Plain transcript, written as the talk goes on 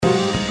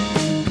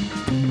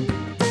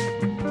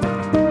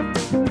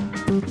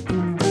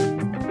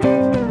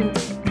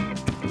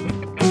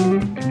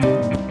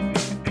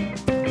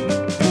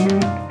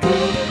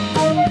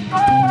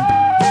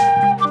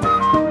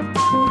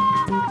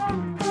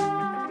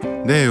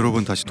네,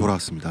 여러분 다시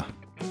돌아왔습니다.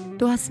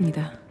 또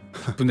왔습니다.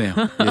 바쁘네요.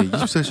 예,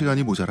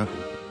 24시간이 모자라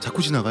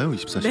자꾸 지나가요,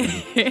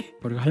 24시간이. 네.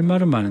 우리가 할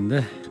말은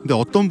많은데. 근데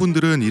어떤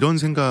분들은 이런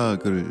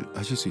생각을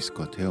하실 수 있을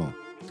것 같아요.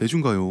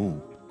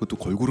 대중가요, 그것도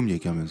걸그룹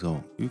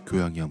얘기하면서 이거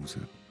교양이야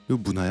무슨, 이거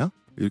문화야?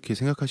 이렇게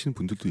생각하시는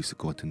분들도 있을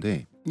것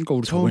같은데. 그러니까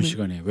우리 저번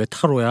시간에 왜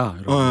타로야?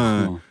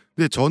 이러면서.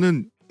 근데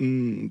저는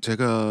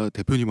제가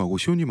대표님하고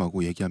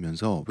시호님하고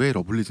얘기하면서 왜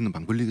러블리즈는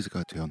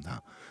망블리즈가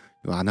되었나,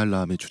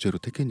 아날람의 주제로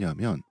택했냐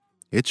하면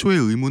애초에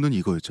의문은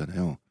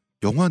이거였잖아요.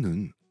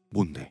 영화는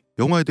뭔데?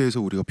 영화에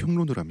대해서 우리가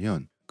평론을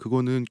하면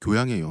그거는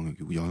교양의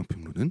영역이고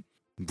영화평론은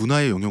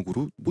문화의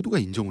영역으로 모두가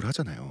인정을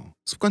하잖아요.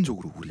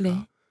 습관적으로 우리가.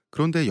 네.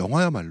 그런데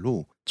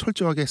영화야말로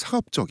철저하게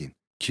상업적인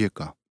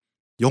기획가.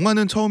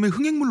 영화는 처음에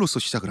흥행물로서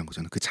시작을 한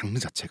거잖아요. 그 장르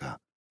자체가.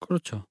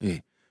 그렇죠.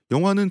 예.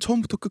 영화는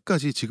처음부터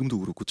끝까지 지금도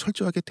그렇고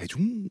철저하게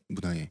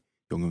대중문화의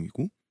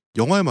영역이고,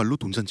 영화야말로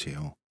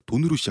돈잔치예요.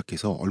 돈으로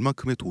시작해서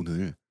얼만큼의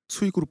돈을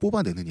수익으로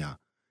뽑아내느냐의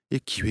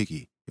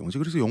기획이 영화지.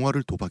 그래서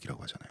영화를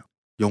도박이라고 하잖아요.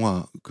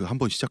 영화 그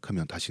한번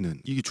시작하면 다시는,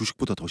 이게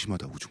주식보다 더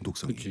심하다고,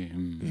 중독성이. 그치.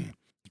 예.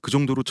 그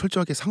정도로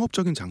철저하게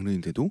상업적인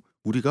장르인데도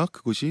우리가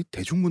그것이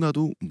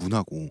대중문화도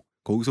문화고,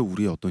 거기서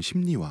우리의 어떤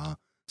심리와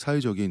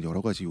사회적인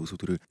여러 가지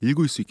요소들을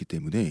읽을 수 있기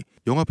때문에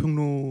영화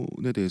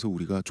평론에 대해서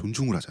우리가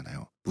존중을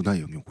하잖아요.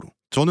 문화의 영역으로.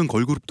 저는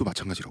걸그룹도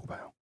마찬가지라고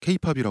봐요.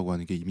 K-팝이라고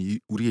하는 게 이미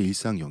우리의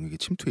일상 영역에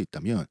침투해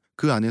있다면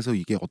그 안에서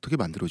이게 어떻게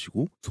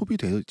만들어지고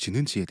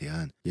소비되어지는지에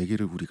대한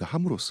얘기를 우리가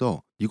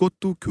함으로써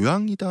이것도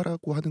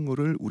교양이다라고 하는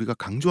거를 우리가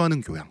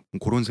강조하는 교양,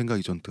 그런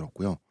생각이 전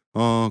들었고요.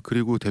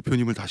 그리고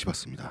대표님을 다시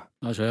봤습니다.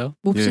 아, 저요?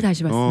 몹시 예.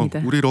 다시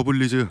봤습니다. 우리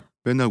러블리즈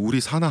맨날 우리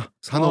사나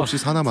없이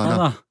사나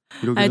마나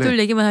이러길래 아이돌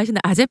얘기만 하시는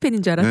아재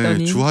팬인 줄 알았더니.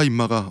 네, 주하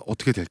인마가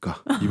어떻게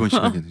될까 이번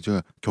시간에는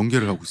제가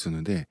경계를 하고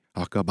있었는데,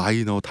 아까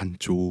마이너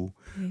단조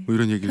네. 뭐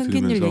이런 얘기를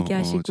평균율 들으면서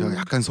얘기하시고. 제가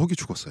약간 석이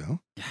죽었어요.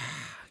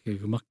 야,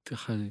 음악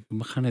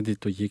한 애들이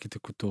또 이 얘기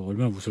듣고 또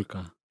얼마나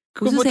웃을까.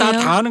 그거 뭐 웃으세요?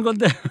 다 하는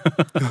건데.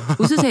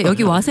 웃으세요.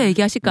 여기 와서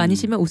얘기하실 거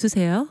아니시면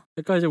웃으세요.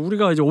 그러니까 이제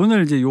우리가 이제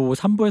오늘 이제 요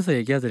 3부에서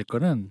얘기해야 될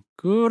거는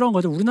그런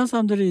거죠. 우리나라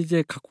사람들이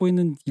이제 갖고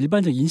있는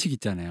일반적 인식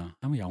있잖아요.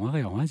 뭐 영화가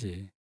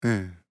영화지.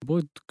 네. 뭐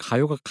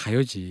가요가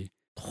가요지.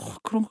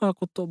 그런 거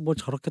갖고 또 뭐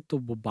저렇게 또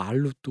뭐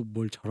말로 또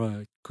뭘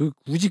저러,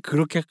 굳이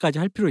그렇게까지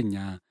할 필요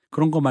있냐.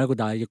 그런 거 말고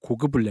나에게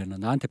고급을 내놔.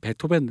 나한테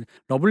베토벤,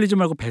 러블리즈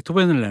말고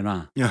베토벤을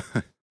내놔.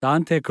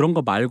 나한테 그런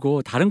거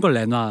말고 다른 걸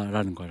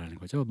내놔라는 거라는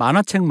거죠.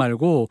 만화책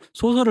말고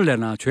소설을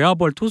내놔.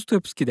 죄와벌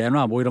토스토옙스키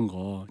내놔. 뭐 이런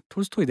거.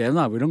 톨스토이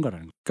내놔. 뭐 이런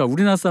거라는 거. 그러니까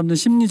우리나라 사람들은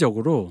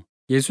심리적으로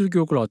예술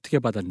교육을 어떻게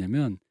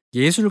받았냐면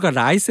예술가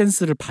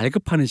라이센스를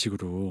발급하는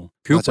식으로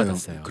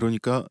교육받았어요. 맞아요.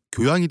 그러니까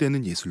교양이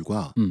되는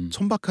예술과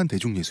천박한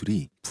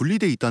대중예술이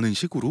분리돼 있다는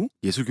식으로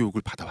예술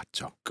교육을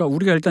받아왔죠. 그러니까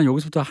우리가 일단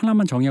여기서부터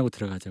하나만 정의하고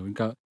들어가죠.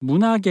 그러니까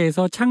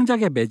문학계에서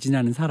창작에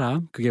매진하는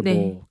사람, 그게 네.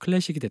 뭐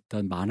클래식이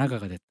됐던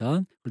만화가가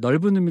됐던,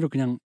 넓은 의미로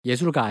그냥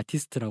예술가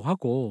아티스트라고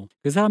하고,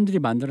 그 사람들이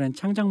만들어낸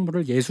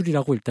창작물을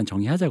예술이라고 일단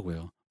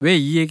정의하자고요. 왜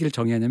이 얘기를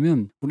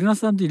정의하냐면 우리나라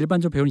사람들이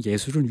일반적으로 배우는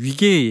예술은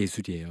위계의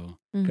예술이에요.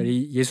 그러니까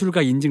이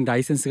예술가 인증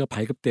라이센스가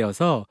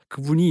발급되어서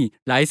그분이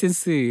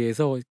라이센스에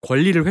의해서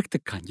권리를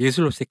획득한,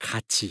 예술로서의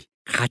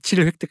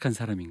가치를 획득한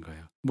사람인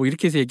거예요. 뭐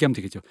이렇게 해서 얘기하면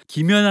되겠죠.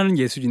 김연아는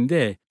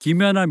예술인데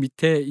김연아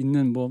밑에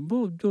있는 너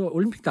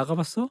올림픽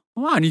나가봤어?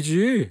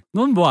 아니지.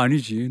 넌 뭐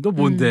아니지. 너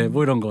뭔데?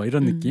 뭐 이런 거,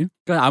 이런 느낌.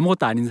 그러니까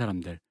아무것도 아닌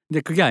사람들. 근데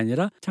그게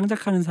아니라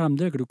창작하는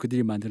사람들, 그리고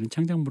그들이 만드는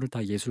창작물을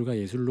다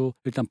예술로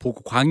일단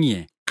보고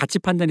광의에 가치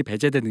판단이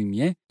배제된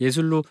의미의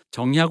예술로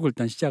정의하고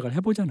일단 시작을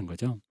해보자는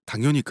거죠.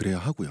 당연히 그래야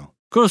하고요.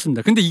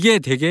 그렇습니다. 근데 이게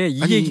되게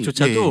이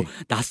얘기조차도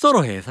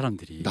낯설어해,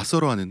 사람들이.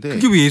 낯설어하는데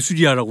그게 왜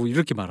예술이야라고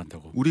이렇게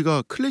말한다고.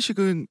 우리가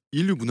클래식은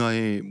인류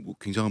문화의 뭐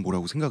굉장한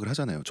뭐라고 생각을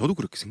하잖아요. 저도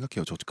그렇게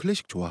생각해요. 저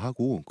클래식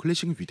좋아하고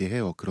클래식은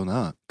위대해요.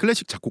 그러나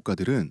클래식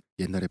작곡가들은,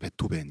 옛날에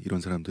베토벤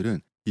이런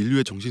사람들은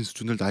인류의 정신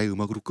수준을 나의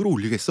음악으로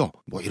끌어올리겠어,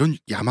 뭐 이런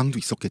야망도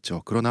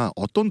있었겠죠. 그러나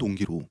어떤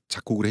동기로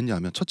작곡을 했냐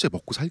하면, 첫째,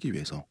 먹고 살기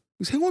위해서.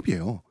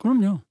 생업이에요.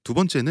 그럼요. 두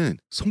번째는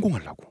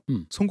성공하려고.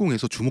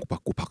 성공해서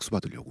주목받고 박수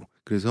받으려고.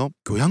 그래서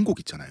교향곡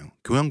있잖아요.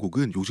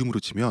 교향곡은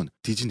요즘으로 치면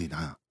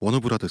디즈니나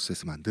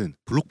워너브라더스에서 만든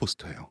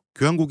블록버스터예요.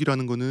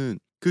 교향곡이라는 거는,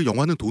 그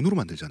영화는 돈으로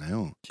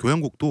만들잖아요.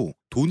 교향곡도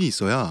돈이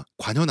있어야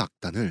관현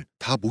악단을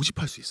다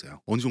모집할 수 있어요.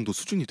 어느 정도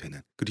수준이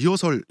되는. 그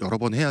리허설 여러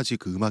번 해야지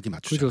그 음악이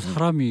맞추잖아요. 그죠.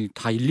 사람이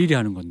다 일일이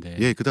하는 건데.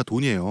 예, 그다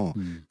돈이에요.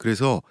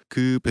 그래서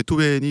그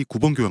베토벤이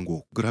 9번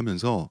교향곡을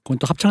하면서, 그건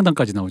또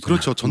합창단까지 나오죠.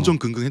 그렇죠.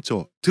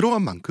 전전긍긍했죠.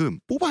 들어간 만큼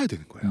뽑아야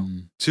되는 거예요.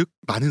 즉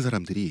많은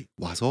사람들이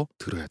와서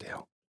들어야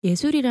돼요.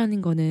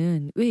 예술이라는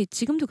거는 왜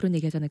지금도 그런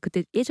얘기 하잖아요.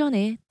 그때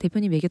예전에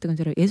대표님 얘기했던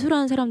것처럼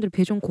예술하는 사람들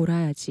배 좀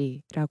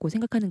골아야지라고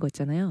생각하는 거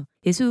있잖아요.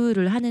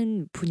 예술을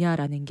하는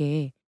분야라는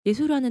게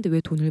예술을 하는데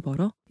왜 돈을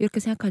벌어? 이렇게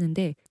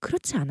생각하는데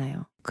그렇지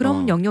않아요.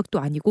 그런 영역도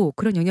아니고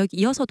그런 영역이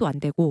이어서도 안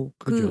되고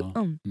그죠.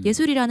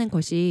 예술이라는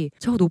것이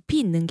저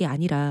높이 있는 게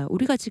아니라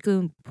우리가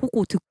지금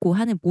보고 듣고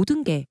하는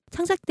모든 게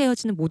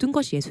창작되어지는 모든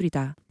것이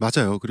예술이다.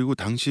 맞아요. 그리고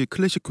당시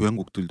클래식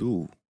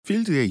교향곡들도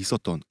필드에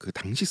있었던 그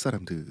당시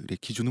사람들의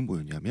기준은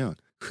뭐였냐면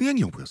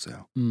흥행이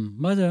여부였어요.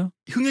 맞아요.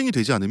 흥행이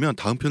되지 않으면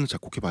다음 편을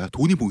작곡해봐야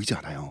돈이 모이지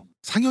않아요.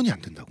 상연이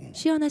안 된다고.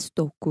 시연할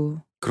수도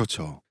없고.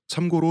 그렇죠.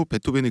 참고로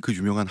베토벤의 그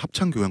유명한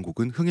합창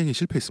교향곡은 흥행에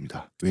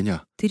실패했습니다.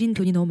 왜냐? 들인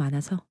돈이 너무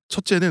많아서.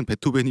 첫째는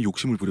베토벤이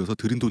욕심을 부려서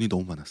들인 돈이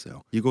너무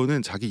많았어요.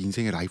 이거는 자기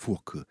인생의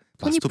라이프워크,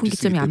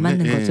 손익분기점이 마스터피스이기 안 맞는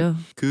때문에 거죠.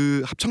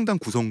 그 합창단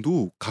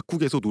구성도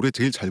각국에서 노래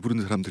제일 잘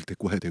부르는 사람들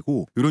데리고 와야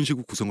되고 이런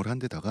식으로 구성을 한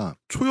데다가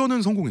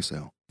초연은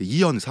성공했어요.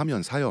 2연,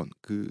 3연, 4연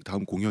그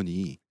다음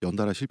공연이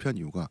연달아 실패한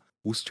이유가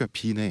오스트리아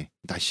빈에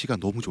날씨가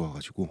너무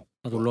좋아가지고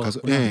놀러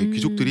가서 갔구나.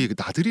 귀족들이 그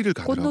나들이를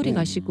가더라고. 꽃놀이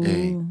가시고.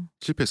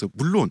 실패했어.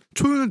 물론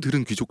초연을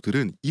들은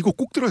귀족들은 이거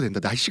꼭 들어야 된다.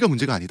 날씨가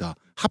문제가 아니다.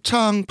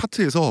 합창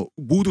파트에서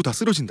모두 다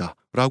쓰러진다.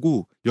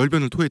 라고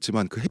열변을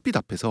토했지만 그 햇빛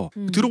앞에서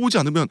들어오지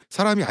않으면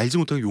사람이 알지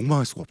못하게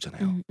욕망할 수가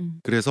없잖아요.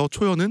 그래서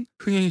초연은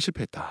흥행에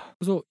실패했다.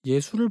 그래서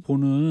예술을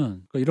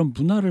보는 그러니까 이런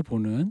문화를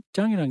보는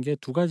입장이란 게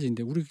두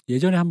가지인데 우리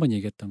예전에 한번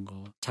얘기했던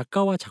거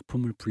작가와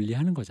작품을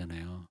분리하는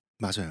거잖아요.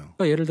 맞아요.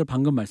 그러니까 예를 들어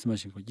방금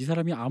말씀하신 거 이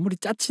사람이 아무리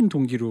짜친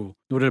동기로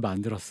노래를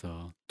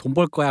만들었어. 돈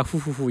벌 거야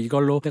후후후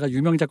이걸로 내가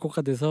유명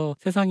작곡가 돼서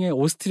세상에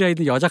오스트리아에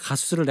있는 여자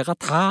가수들을 내가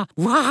다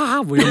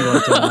우하하 뭐 이런 거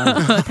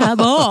있잖아. 다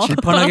뭐.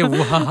 질펀하게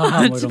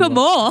우하하하 뭐 집어 이런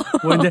거.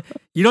 뭐. 근데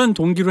이런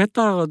동기로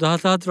했다고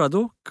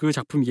하더라도 그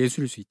작품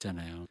예술일 수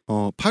있잖아요.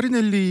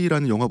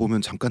 파리넬리라는 영화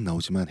보면 잠깐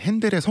나오지만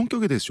핸델의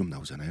성격에 대해서 좀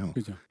나오잖아요.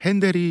 그죠.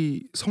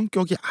 핸델이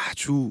성격이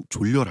아주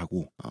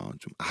졸렬하고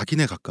좀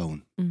악인에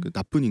가까운 그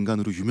나쁜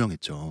인간으로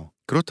유명했죠.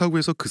 그렇다고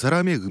해서 그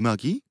사람의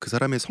음악이 그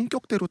사람의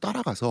성격대로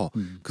따라가서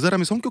그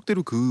사람의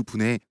성격대로 그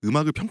분의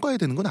음악을 평가해야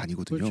되는 건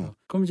아니거든요. 그렇죠.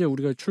 그럼 이제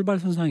우리가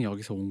출발선상이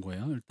여기서 온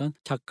거예요. 일단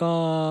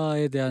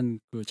작가에 대한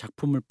그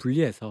작품을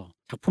분리해서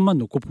작품만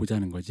놓고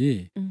보자는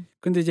거지.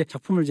 근데 이제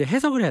작품을 이제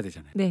해석을 해야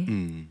되잖아요. 네.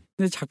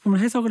 근데 작품을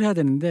해석을 해야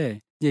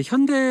되는데 이제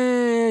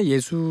현대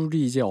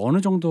예술이 이제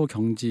어느 정도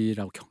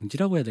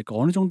경지라고 해야 될까?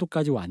 어느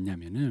정도까지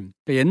왔냐면은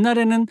그러니까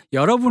옛날에는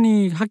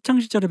여러분이 학창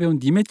시절에 배운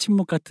님의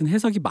침묵 같은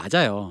해석이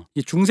맞아요.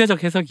 이게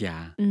중세적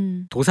해석이야.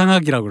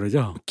 도상학이라고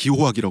그러죠.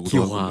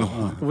 기호학이라고도 하고.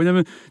 기호학.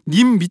 왜냐면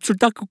님 밑줄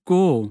딱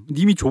긋고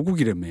님이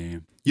조국이라며.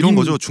 이런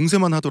거죠.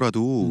 중세만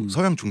하더라도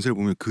서양 중세를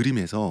보면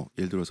그림에서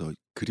예를 들어서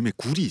그림에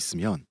굴이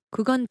있으면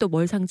그건 또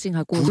뭘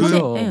상징하고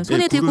굴은-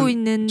 손에 들고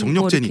있는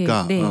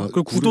정력제니까 뭐 이렇게,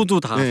 그 구도도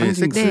다 상징.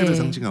 섹스를 네.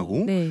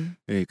 상징하고 네.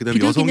 그다음에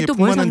비둘기는 여성의 또뭘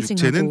풍만한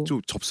상징하고. 육체는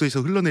좀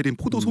접수에서 흘러내린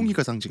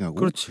포도송이가 상징하고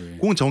그렇지.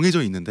 그건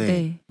정해져 있는데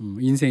네.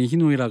 인생의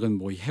희노애락은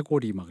뭐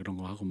해골이 막 이런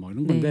거 하고 뭐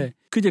이런 네. 건데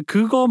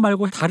그거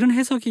말고 다른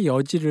해석의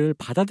여지를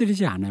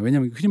받아들이지 않아요.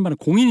 왜냐하면 흔히 말하는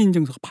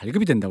공인인증서가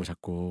발급이 된다고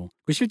자꾸.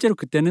 실제로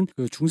그때는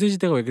그 중세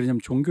시대가 왜 그러냐면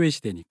종교의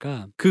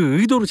시대니까 그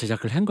의도로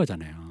제작을 한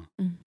거잖아요.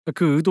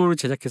 그 의도를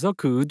제작해서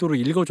그 의도를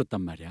읽어줬단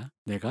말이야.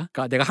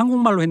 그러니까 내가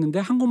한국말로 했는데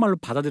한국말로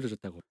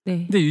받아들여줬다고.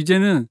 네. 근데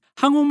유제는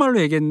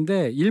한국말로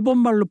얘기했는데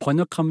일본말로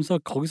번역하면서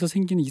거기서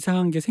생기는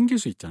이상한 게 생길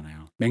수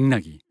있잖아요.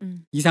 맥락이.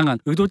 이상한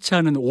의도치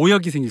않은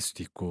오역이 생길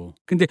수도 있고.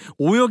 근데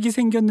오역이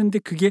생겼는데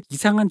그게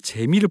이상한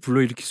재미를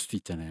불러일으킬 수도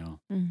있잖아요.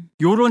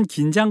 요런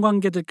긴장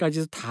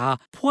관계들까지 다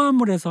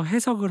포함을 해서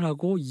해석을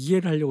하고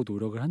이해를 하려고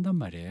노력을 한단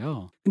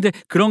말이에요. 근데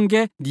그런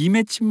게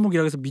님의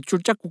침묵이라고 해서 밑줄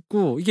쫙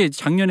긋고 이게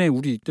작년에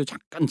우리 또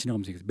잠깐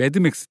지나가면서 얘기했어요.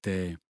 매드맥스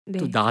때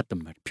또 나왔단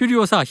말이에요.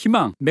 퓨리오사,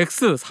 희망,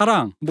 맥스,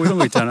 사랑 뭐 이런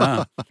거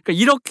있잖아. 그러니까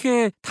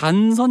이렇게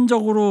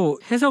단선적으로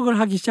해석을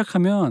하기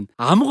시작하면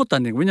아무것도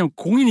안 되는 거예요. 왜냐하면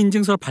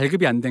공인인증서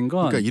발급이 안 된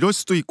건 그러니까 이럴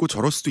수도 있고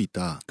저럴 수도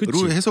있다. 그치.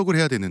 로 해석을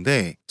해야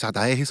되는데 자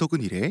나의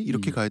해석은 이래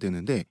이렇게 가야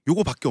되는데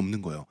요거밖에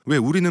없는 거예요. 왜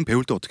우리는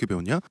배울 때 어떻게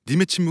배웠냐?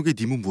 님의 침묵의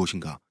님은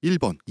무엇인가?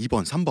 1번,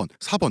 2번, 3번,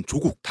 4번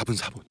조국 답은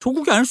 4번.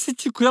 조국이 아닐 수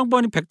있지. 그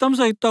양반이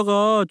백담사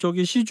있다가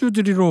저기 시주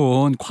들이러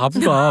온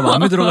과부가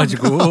마음에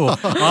들어가지고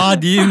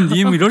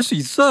님 이럴 수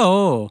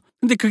있어요.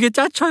 근데 그게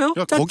짜쳐요?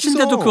 야,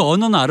 짜친데도 거기서- 그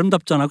언어는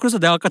아름답잖아. 그래서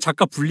내가 아까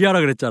작가 분리하라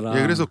그랬잖아.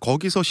 예, 그래서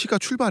거기서 시가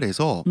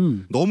출발해서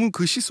너무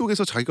그 시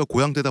속에서 자기가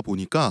고양되다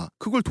보니까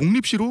그걸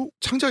독립시로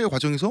창작의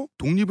과정에서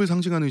독립을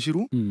상징하는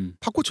시로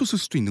바꿔쳤을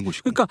수도 있는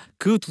것이고. 그러니까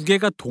그 두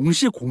개가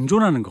동시에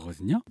공존하는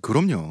거거든요.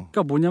 그럼요.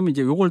 그러니까 뭐냐면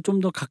이제 요걸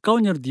좀 더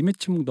가까운 예로 님의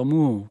침묵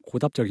너무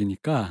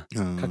고답적이니까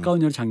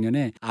가까운 예로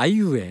작년에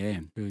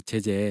아이유의 그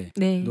제재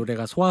네.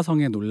 노래가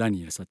소아성애 논란이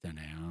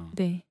일었었잖아요.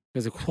 네.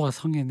 그래서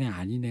소아성애네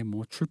아니네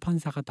뭐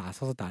출판사가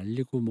나서서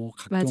난리고 뭐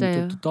각종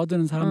맞아요. 또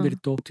떠드는 사람들이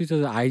또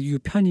트위터에서 아이유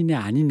편이네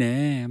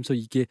아니네 하면서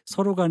이게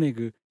서로 간에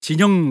그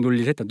진영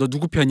논리를 했다. 너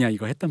누구 편이야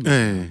이거 했단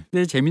말이야. 네.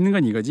 근데 재밌는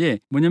건 이거지.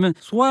 뭐냐면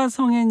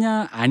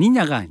소아성애냐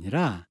아니냐가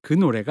아니라 그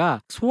노래가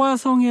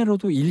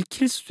소아성애로도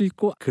읽힐 수도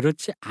있고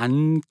그렇지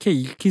않게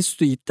읽힐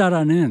수도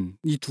있다라는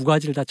이 두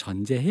가지를 다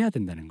전제해야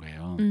된다는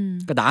거예요.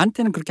 그러니까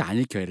나한테는 그렇게 안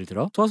읽혀. 예를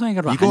들어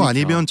소아성애가로 이거 안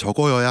읽혀. 아니면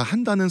적어야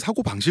한다는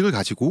사고 방식을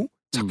가지고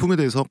작품에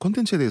대해서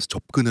콘텐츠에 대해서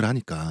접근을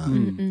하니까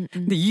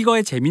근데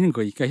이거의 재미는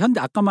거니까 현대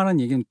아까 말한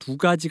얘기는 두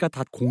가지가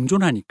다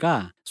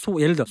공존하니까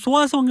예를 들어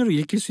소아성애로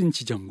일으킬 수 있는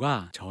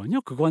지점과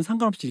전혀 그거와는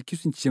상관없이 일으킬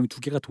수 있는 지점 두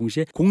개가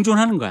동시에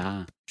공존하는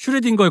거야.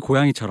 슈레딩거의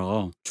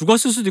고양이처럼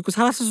죽었을 수도 있고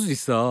살았을 수도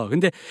있어.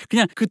 근데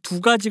그냥 그 두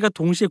가지가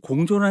동시에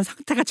공존하는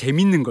상태가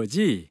재밌는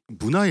거지.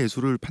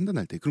 문화예술을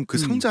판단할 때 그럼 그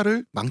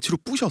상자를 망치로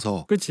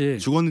부셔서 그렇지.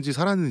 죽었는지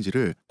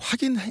살았는지를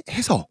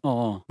확인해서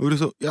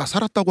그래서 야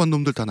살았다고 한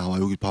놈들 다 나와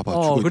여기 봐봐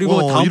죽어 그리고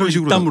다음으로 이런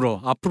식으로 입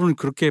다물어. 앞으로는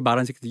그렇게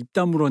말한 새끼들 입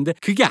다물었는데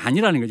그게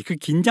아니라는 거지. 그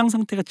긴장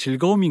상태가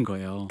즐거움인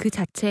거예요. 그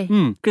자체.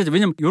 그래서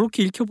왜냐면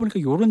이렇게 읽혀보니까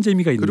이런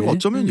재미가 있네. 그리고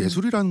어쩌면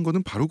예술이라는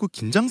거는 바로 그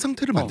긴장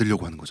상태를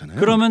만들려고 하는 거잖아요.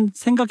 그러면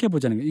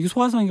생각해보자는 거예요. 이게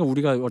소아성애가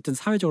우리가 어떤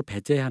사회적으로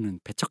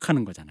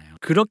배척하는 거잖아요.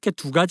 그렇게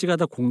두 가지가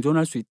다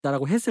공존할 수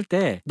있다라고 했을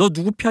때 너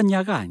누구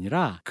편이야가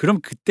아니라 그럼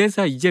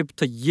그때서야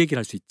이제부터 이 얘기를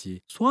할 수 있지.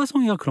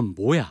 소아성애가 그럼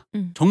뭐야?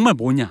 정말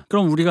뭐냐?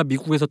 그럼 우리가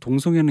미국에서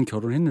동성애는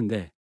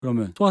결혼했는데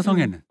그러면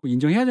소아성애는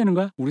인정해야 되는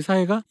거야? 우리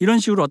사회가? 이런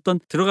식으로 어떤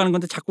들어가는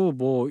건데 자꾸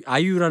뭐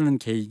아이유라는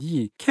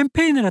개인이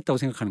캠페인을 했다고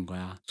생각하는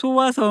거야.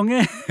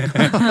 소아성애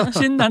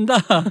신난다.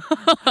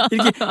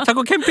 이렇게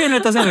자꾸 캠페인을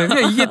했다고 생각해.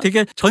 그러니까 이게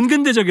되게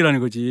전근대적이라는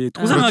거지.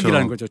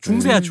 도상학이라는 거죠.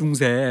 중세야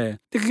중세.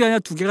 근데 그게 아니라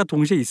두 개가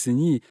동시에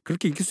있으니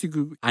그렇게 읽힐 수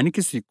있고 안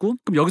읽힐 수 있고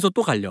그럼 여기서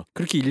또 갈려.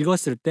 그렇게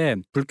읽었을 때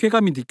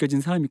불쾌감이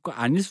느껴진 사람이 있고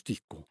아닐 수도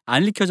있고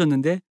안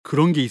읽혀졌는데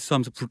그런 게 있어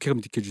하면서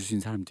불쾌감이 느껴질 수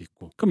있는 사람도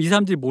있고 그럼 이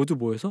사람들이 모두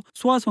모여서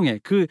소아성애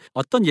그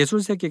어떤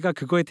예술 세계가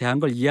그거에 대한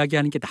걸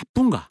이야기하는 게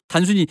나쁜가?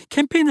 단순히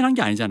캠페인을 한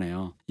게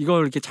아니잖아요.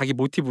 이걸 이렇게 자기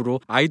모티브로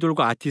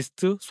아이돌과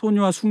아티스트,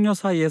 소녀와 숙녀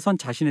사이에 선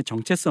자신의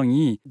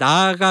정체성이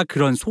나아가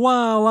그런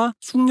소아와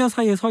숙녀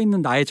사이에 서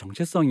있는 나의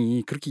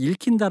정체성이 그렇게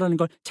읽힌다라는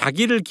걸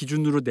자기를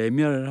기준으로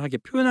내면하게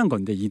표현한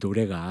건데 이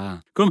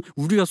노래가. 그럼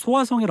우리가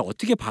소아성애를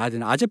어떻게 봐야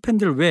되나? 아재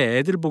팬들 왜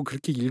애들 보고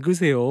그렇게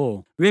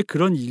읽으세요? 왜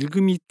그런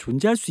읽음이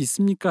존재할 수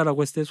있습니까?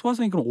 라고 했을 때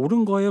소아성애 그럼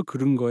옳은 거예요?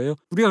 그른 거예요?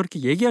 우리가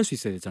그렇게 얘기할 수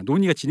있어야 되잖아.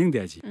 논의가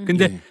진행돼야지.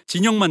 근데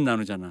진영만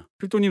나누잖아.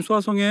 필도님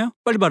소아성애예요?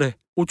 빨리 말해.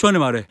 5초 안에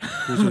말해.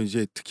 그래서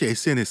이제 특히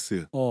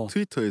SNS,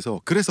 트위터에서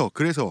그래서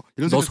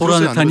이런 너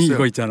소라네타니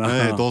이거 있잖아.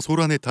 네, 너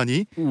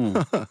소라네타니.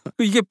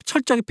 이게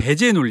철저하게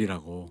배제의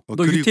논리라고.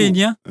 너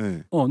유태인이야?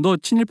 네. 너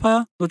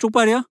친일파야? 너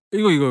쪽발이야?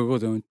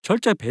 이거거든.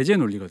 철저히 배제의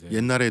논리거든.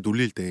 옛날에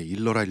놀릴 때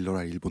일러라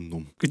일본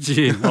놈.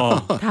 그치.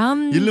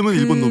 다음 일르면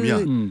일본 놈이야.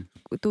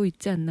 또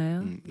있지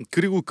않나요?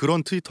 그리고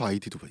그런 트위터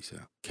아이디도 있어요.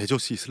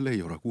 개저씨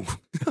슬레이어라고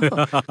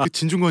그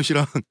진중권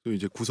씨랑 또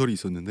이제 구설이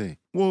있었는데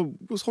뭐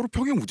서로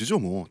평행우주죠.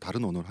 뭐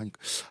다른 언어를 하니까.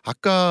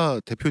 아까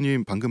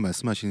대표님 방금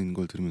말씀하시는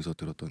걸 들으면서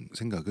들었던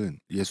생각은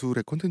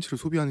예술의 콘텐츠를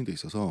소비하는 데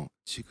있어서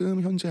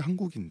지금 현재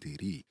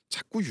한국인들이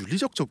자꾸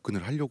윤리적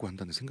접근을 하려고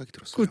한다는 생각이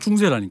들었어요. 그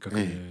중세라니까.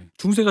 그게.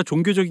 중세가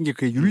종교적인 게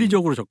그게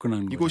윤리적으로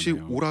접근하는 거예요. 이것이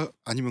오라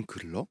아니면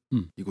그를러?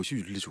 이것이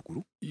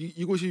윤리적으로?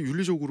 이것이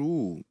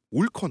윤리적으로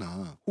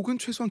옳거나 혹은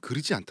최소한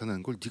그르지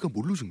않다는 걸 네가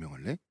뭘로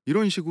증명할래?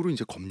 이런 식으로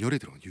이제 검열에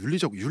들어가.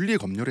 윤리의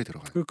검열에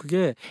들어가요. 그리고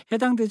그게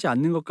해당되지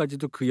않는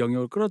것까지도 그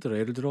영역을 끌어들어.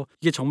 예를 들어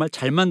이게 정말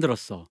잘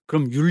만들었어.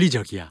 그럼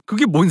윤리적이야.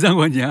 그게 뭔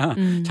상관이야.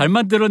 잘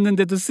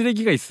만들었는데도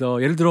쓰레기가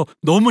있어. 예를 들어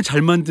너무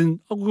잘 만든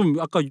그럼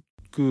아까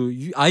그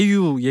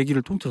아이유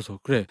얘기를 통틀어서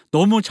그래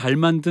너무 잘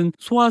만든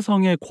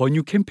소아성애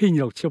권유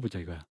캠페인이라고 치워보자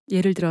이거야.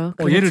 예를 들어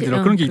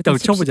그런 게 있다고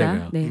쳐보자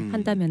이거야. 네,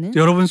 한다면은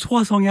여러분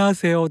소아성애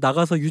하세요.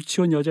 나가서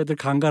유치원 여자들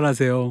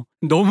강간하세요.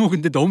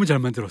 근데 너무 잘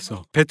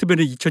만들었어.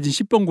 배트맨의 잊혀진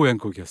 10번 고향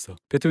곡이었어.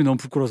 배트맨 너무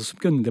부끄러워서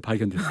숨겼는데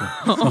발견됐어.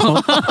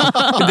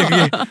 근데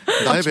그게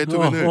나의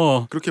베토벤을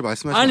그렇게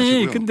말씀하지 아니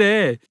마시고요.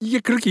 근데 이게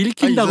그렇게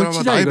읽힌다고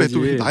치자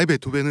이거지. 나의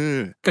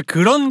베토벤을 그러니까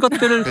그런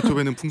것들을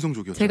베토벤은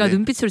풍성족이었죠. 제가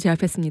눈빛으로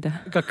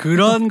제압했습니다. 그러니까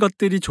그런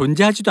것들이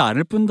존재하지도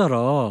않을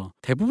뿐더러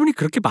대부분이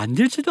그렇게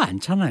만들지도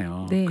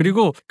않잖아요. 네.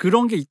 그리고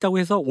그런 게 있다고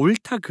해서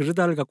옳다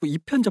그르다를 갖고 이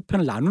편 저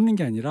편을 나누는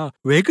게 아니라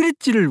왜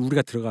그랬지를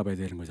우리가 들어가 봐야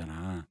되는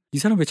거잖아. 이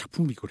사람 왜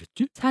작품을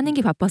이거랬지? 사는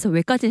게 바빠서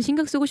왜까지는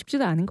신경 쓰고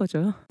싶지도 않은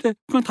거죠. 근데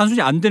그건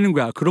단순히 안 되는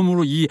거야.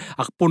 그러므로 이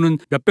악보는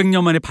몇백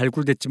년 만에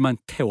발굴됐지만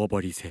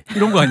태워버리세.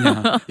 이런 거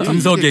아니야.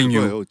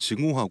 분석행유.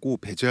 증오하고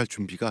배제할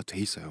준비가 돼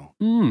있어요.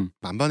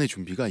 만반의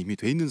준비가 이미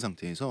돼 있는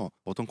상태에서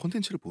어떤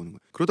콘텐츠를 보는 거예요.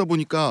 그러다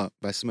보니까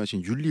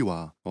말씀하신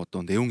윤리와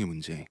어떤 내용의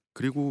문제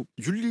그리고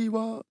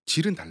윤리와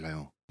질은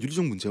달라요.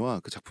 윤리적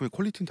문제와 그 작품의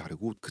퀄리티는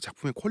다르고 그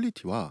작품의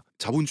퀄리티와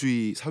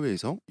자본주의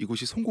사회에서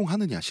이것이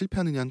성공하느냐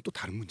실패하느냐는 또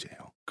다른 문제예요.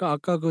 그러니까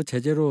아까 그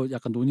제재로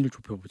약간 논의를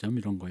좁혀보자면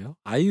이런 거예요.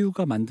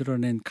 아이유가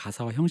만들어낸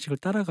가사와 형식을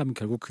따라가면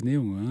결국 그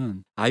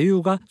내용은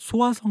아이유가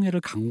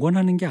소아성애를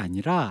강권하는 게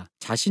아니라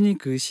자신이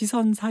그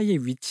시선 사이에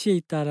위치해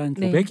있다라는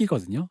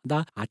고백이거든요.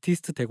 나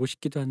아티스트 되고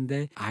싶기도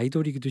한데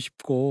아이돌이기도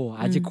싶고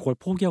아직 그걸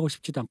포기하고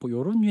싶지도 않고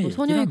이런 류의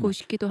소녀이고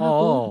싶기도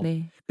하고.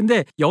 네.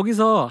 근데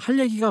여기서 할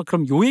얘기가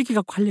그럼 요 얘기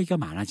갖고 할 얘기가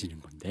많아지는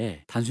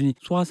건데 단순히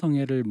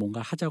소아성애를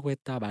뭔가 하자고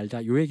했다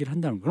말자 요 얘기를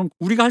한다는 거. 그럼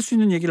우리가 할 수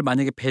있는 얘기를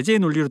만약에 배제의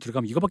논리로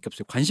들어가면 이거밖에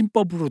없어요.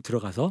 관심법으로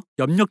들어가서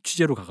염력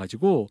취재로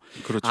가가지고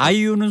그렇죠.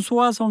 아이유는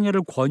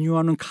소아성애를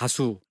권유하는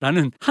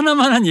가수라는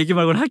하나만한 얘기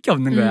말고는 할 게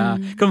없는 거야.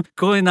 그럼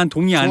그거에 난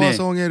동의 안 해.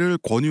 소아성애를 소아성애를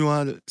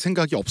권유할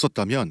생각이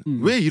없었다면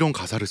왜 이런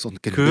가사를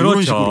썼겠냐 그렇죠.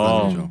 이런 식으로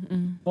가는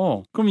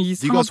거죠. 그럼 이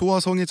네가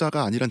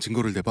소아성애자가 아니란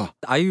증거를 내봐.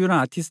 아이유란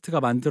아티스트가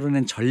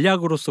만들어낸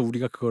전략으로서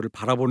우리가 그거를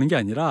바라보는 게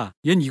아니라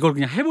얘는 이걸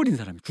그냥 해버린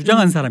사람이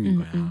주장한 사람인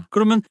거야.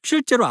 그러면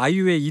실제로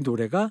아이유의 이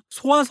노래가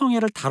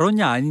소아성애를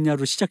다뤘냐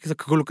아니냐로 시작해서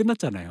그걸로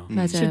끝났잖아요.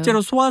 맞아요.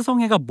 실제로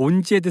소아성애가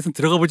뭔지에 대해서는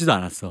들어가 보지도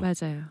않았어.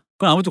 맞아요.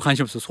 그건 아무도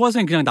관심 없어.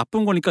 소아성애 그냥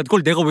나쁜 거니까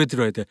그걸 내가 왜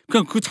들어야 돼?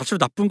 그냥 그 자체로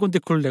나쁜 건데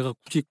그걸 내가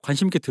굳이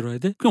관심 있게 들어야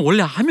돼? 그냥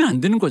원래 하면 안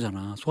되는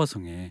거잖아.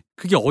 소아성애.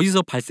 그게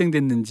어디서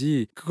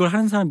발생됐는지 그걸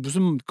하는 사람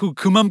무슨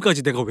그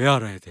맘까지 내가 왜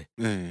알아야 돼?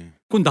 네.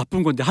 그건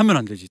나쁜 건데 하면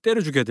안 되지.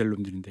 때려 죽여야 될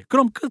놈들인데.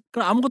 그럼 끝.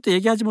 그럼 아무것도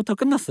얘기하지 못하고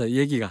끝났어요. 이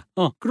얘기가.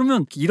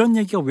 그러면 이런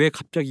얘기가 왜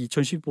갑자기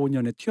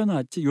 2015년에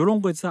튀어나왔지?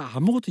 이런 거에서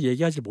아무것도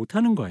얘기하지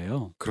못하는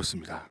거예요.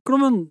 그렇습니다.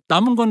 그러면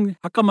남은 건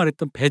아까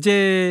말했던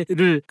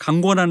배제를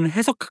강권하는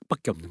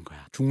해석밖에 없는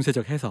거야.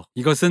 중세적 해석.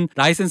 이것은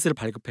라이센스를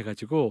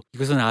발급해가지고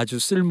이것은 아주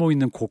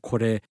쓸모있는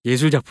고퀄의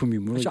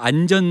예술작품이므로 아주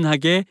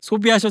안전하게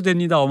소비하셔도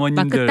됩니다.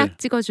 어머님들. 마크 딱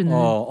찍어주는.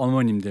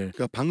 어머님들.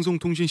 그러니까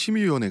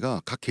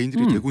방송통신심의위원회가 각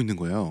개인들이 되고 있는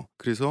거예요.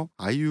 그래서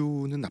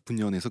아이유는 나쁜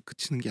년에서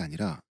그치는 게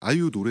아니라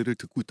아이유 노래를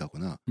듣고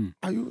있다거나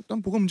아이유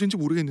난 뭐가 문제인지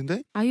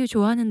모르겠는데 아이유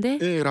좋아하는데?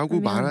 예, 라고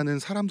그러면... 말하는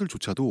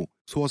사람들조차도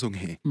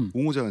소아성애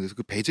옹호자가 돼서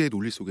그 배제의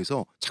논리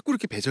속에서 자꾸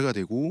이렇게 배제가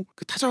되고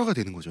그 타자화가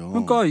되는 거죠.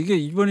 그러니까 이게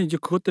이번에 이제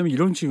그것 때문에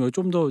이런 식으로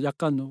좀 더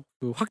약간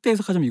그 확대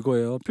해석하자면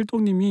이거예요.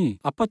 필동님이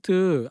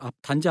아파트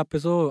단지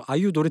앞에서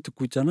아이유 노래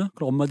듣고 있잖아.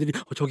 그럼 엄마들이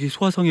저기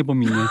소아성애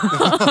범 있네.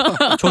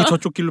 저기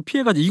저쪽 길로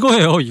피해가지.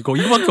 이거예요.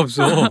 이거밖에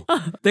없어.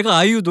 내가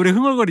아이유 노래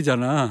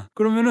흥얼거리잖아.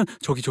 그러면은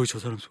저기 저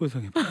사람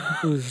소아성애 범.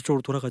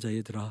 저쪽으로 돌아가자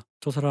얘들아.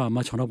 저 사람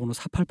아마 전화번호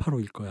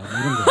 4885일 거야. 뭐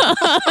이런 거.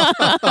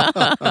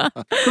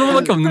 그런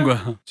거밖에 없는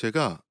거야.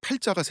 제가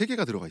팔자가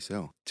 3개가 들어가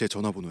있어요. 제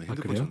전화번호에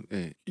핸드폰.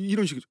 예,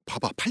 이런 식으로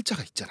봐봐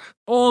팔자가 있잖아.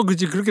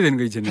 그렇지 그렇게 되는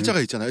거 이제는. 팔자가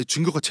있잖아.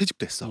 증거가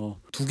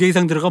채집됐어. 2개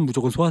이상 들어가면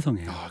무조건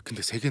소아성애.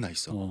 근데 3개나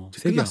있어.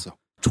 3개야. 끝났어.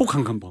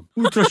 초강간범,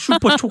 울트라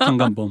슈퍼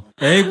초강간범,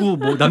 애구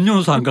뭐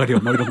남녀노소 안 가려,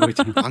 뭐 이런 거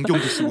있잖아.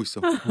 안경도 쓰고 있어.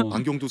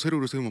 안경도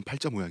세로로 세우면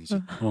팔자 모양이지.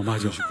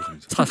 맞아.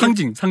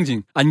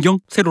 상징. 안경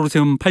세로로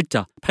세우면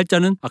팔자.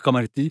 팔자는 아까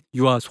말했듯이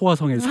유아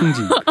소아성의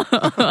상징.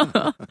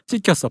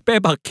 찍혔어.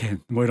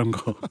 빼박캔 뭐 이런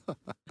거.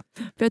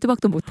 빼도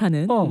박도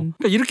못하는.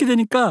 그러니까 이렇게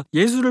되니까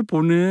예술을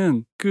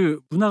보는 그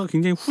문화가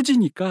굉장히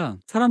후지니까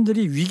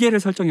사람들이 위계를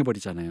설정해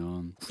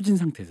버리잖아요. 후진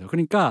상태에서.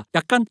 그러니까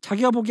약간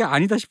자기가 보기에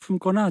아니다 싶은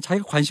거나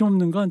자기가 관심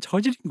없는 건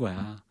저질인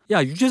거야.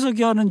 야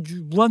유재석이 하는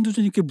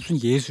무한도전이 그게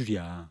무슨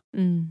예술이야.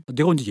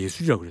 내가 언제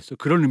예술이라 그랬어?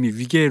 그런 의미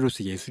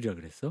위계로서 예술이라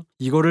그랬어?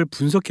 이거를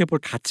분석해볼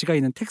가치가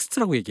있는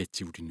텍스트라고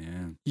얘기했지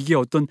우리는. 이게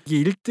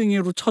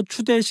 1등으로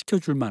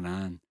추대시켜줄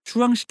만한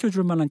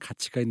추앙시켜줄 만한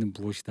가치가 있는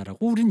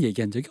무엇이다라고 우리는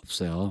얘기한 적이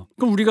없어요.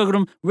 그럼 우리가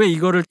왜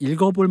이거를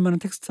읽어볼 만한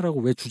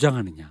텍스트라고 왜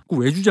주장하느냐?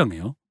 그거 왜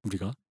주장해요?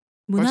 우리가?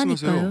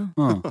 문화니까요.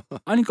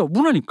 아니 그러니까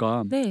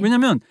문화니까. 네.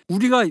 왜냐면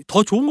우리가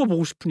더 좋은 거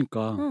보고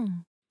싶으니까.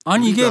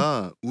 아니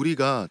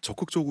우리가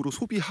적극적으로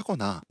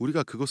소비하거나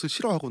우리가 그것을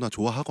싫어하거나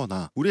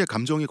좋아하거나 우리의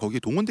감정이 거기에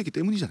동원되기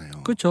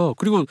때문이잖아요. 그렇죠.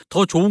 그리고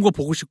더 좋은 거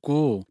보고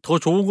싶고 더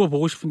좋은 거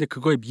보고 싶은데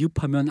그거에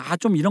미흡하면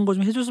좀 이런 거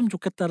좀 해줬으면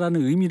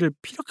좋겠다라는 의미를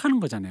피력하는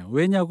거잖아요.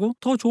 왜냐고?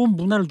 더 좋은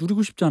문화를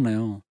누리고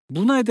싶잖아요.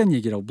 문화에 대한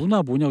얘기라고.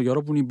 문화 뭐냐고.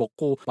 여러분이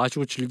먹고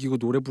마시고 즐기고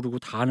노래 부르고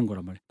다 하는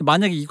거란 말이에요.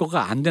 만약에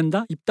이거가 안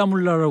된다? 입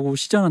다물라라고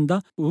시전한다?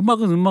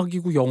 음악은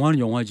음악이고 영화는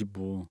영화지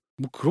뭐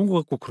그런 거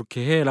갖고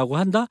그렇게 해라고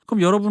한다?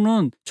 그럼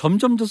여러분은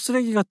점점 더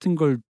쓰레기 같은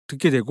걸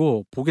듣게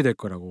되고 보게 될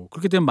거라고.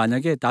 그렇게 되면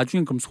만약에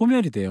나중엔 그럼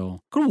소멸이 돼요.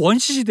 그럼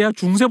원시시 돼야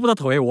중세보다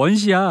더해.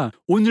 원시야.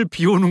 오늘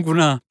비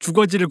오는구나.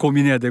 주거지를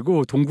고민해야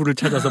되고 동굴을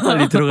찾아서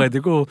빨리 들어가야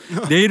되고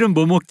내일은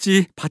뭐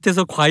먹지?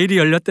 밭에서 과일이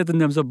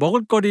열렸다든지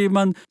먹을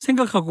거리만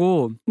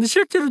생각하고. 근데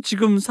실제로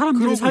지금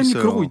사람들의 삶이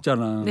있어요. 그러고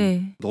있잖아.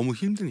 네. 너무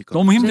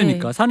힘드니까.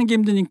 네. 사는 게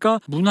힘드니까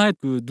문화에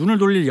눈을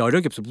돌릴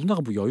여력이 없어.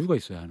 문화가 뭐 여유가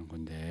있어야 하는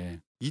건데.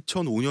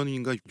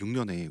 2005년인가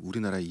 6년에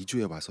우리나라에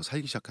이주해 와서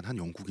살기 시작한 한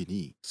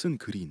영국인이 쓴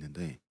글이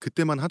있는데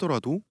그때만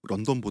하더라도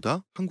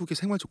런던보다 한국의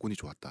생활 조건이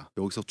좋았다.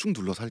 여기서 쭉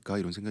눌러 살까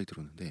이런 생각이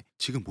들었는데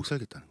지금 못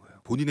살겠다는 거예요.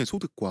 본인의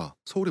소득과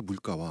서울의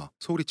물가와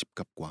서울의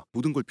집값과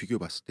모든 걸 비교해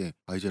봤을 때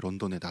이제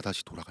런던에 나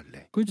다시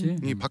돌아갈래. 그렇지.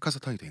 이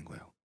박하사탕이 된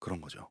거예요.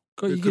 그런 거죠.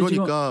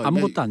 그러니까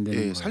아무것도 안 되는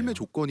거예요. 삶의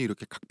조건이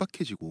이렇게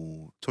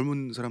각박해지고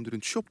젊은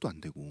사람들은 취업도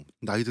안 되고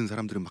나이 든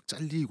사람들은 막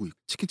잘리고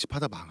치킨집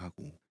하다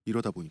망하고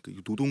이러다 보니까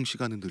노동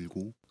시간은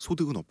늘고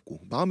소득은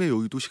없고 마음의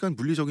여유도 시간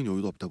물리적인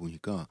여유도 없다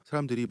보니까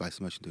사람들이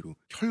말씀하신 대로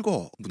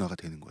혈거 문화가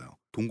되는 거예요.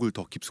 동굴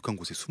더 깊숙한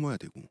곳에 숨어야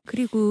되고.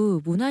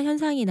 그리고 문화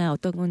현상이나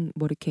어떤 건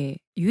뭐 이렇게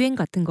유행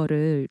같은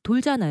거를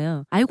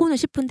돌잖아요. 알고는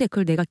싶은데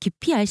그걸 내가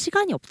깊이 알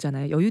시간이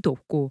없잖아요. 여유도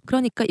없고.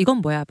 그러니까 이건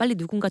뭐야? 빨리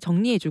누군가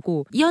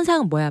정리해주고 이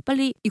현상은 뭐야?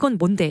 빨리 이건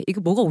뭔데? 이거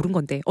뭐가 옳은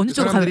건데? 어느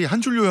쪽으로 사람들이 가면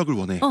한 줄 요약을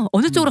원해.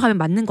 어느 쪽으로 가면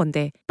맞는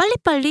건데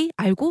빨리빨리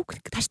알고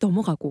다시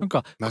넘어가고.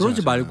 그러니까 맞아,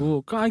 그러지 맞아.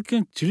 말고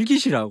그냥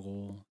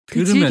즐기시라고.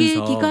 그 들으면서.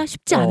 즐기기가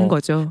쉽지 않은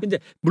거죠. 근데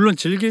물론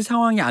즐길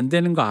상황이 안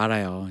되는 거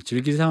알아요.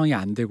 즐길 상황이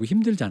안 되고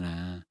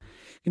힘들잖아.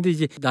 근데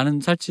이제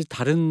나는 사실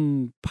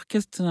다른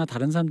팟캐스트나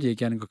다른 사람들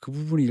얘기하는 거 그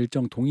부분이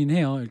일정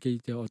동의해요. 이렇게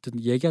이제 어떤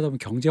얘기하다 보면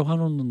경제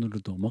환원론으로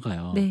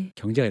넘어가요. 네.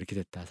 경제가 이렇게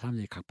됐다.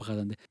 사람들이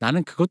각박하다는데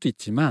나는 그것도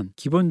있지만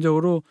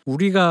기본적으로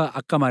우리가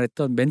아까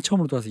말했던 맨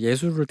처음으로 돌아서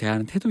예술을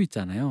대하는 태도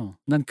있잖아요.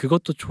 난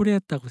그것도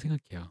초래했다고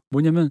생각해요.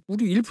 뭐냐면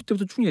우리 1부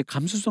때부터 쭉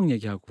감수성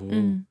얘기하고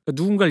그러니까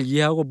누군가를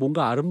이해하고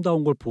뭔가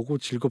아름다운 걸 보고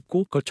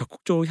즐겁고 그걸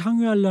적극적으로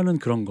향유하려는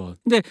그런 것.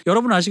 근데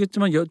여러분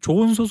아시겠지만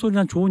좋은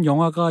소설이나 좋은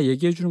영화가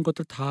얘기해 주는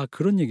것들 다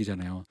그런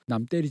얘기잖아요.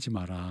 남 때리지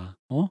마라.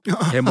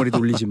 대머리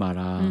돌리지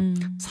마라.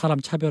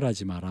 사람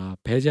차별하지 마라.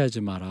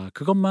 배제하지 마라.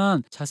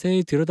 그것만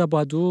자세히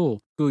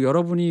들여다봐도 그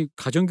여러분이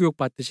가정교육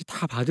받듯이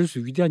다 받을 수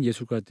위대한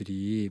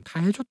예술가들이 다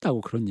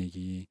해줬다고 그런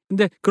얘기.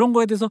 근데 그런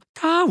거에 대해서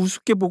다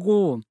우습게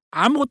보고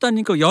아무것도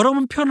아니니까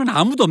여러분 편은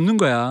아무도 없는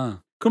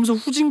거야. 그러면서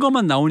후진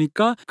것만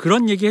나오니까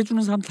그런 얘기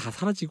해주는 사람 다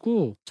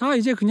사라지고 자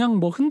이제 그냥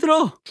뭐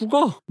흔들어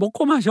죽어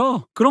먹고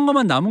마셔 그런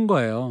것만 남은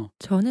거예요.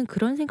 저는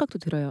그런 생각도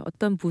들어요.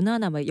 어떤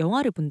문화나 막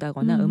영화를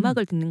본다거나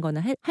음악을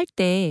듣는거나 할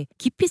때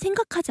깊이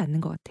생각하지 않는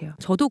것 같아요.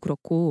 저도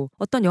그렇고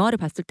어떤 영화를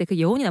봤을 때 그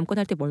여운이 남거나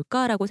할 때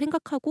뭘까라고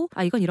생각하고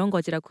아 이건 이런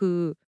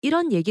거지라고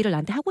이런 얘기를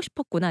나한테 하고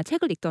싶었구나.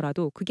 책을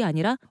읽더라도 그게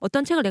아니라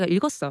어떤 책을 내가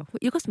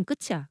읽었으면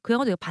끝이야. 그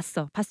영화도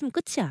내가 봤으면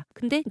끝이야.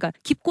 근데 그러니까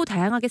깊고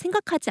다양하게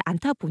생각하지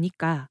않다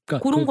보니까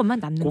그러니까 그런 것만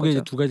남는 그게 거죠.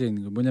 이제 두 가지가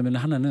있는 거예요. 뭐냐면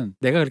하나는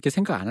내가 그렇게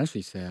생각 안 할 수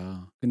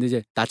있어요. 근데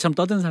이제 나처럼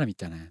떠드는 사람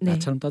있잖아요. 네.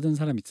 나처럼 떠드는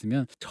사람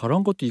있으면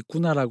저런 것도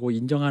있구나라고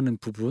인정하는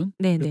부분.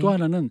 네, 그리고 네. 또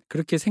하나는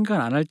그렇게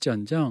생각을 안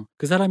할지언정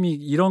그 사람이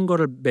이런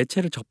거를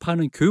매체를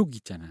접하는 교육이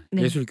있잖아요.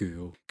 네. 예술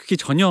교육. 그게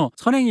전혀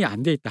선행이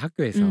안 돼 있다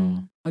학교에서.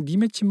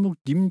 님의 침묵,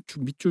 님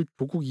밑줄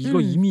조국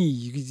이거 이미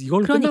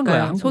이걸로 끝난 거야.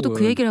 그러니까요. 한국은. 저도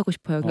그 얘기를 하고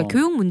싶어요. 그러니까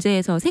교육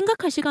문제에서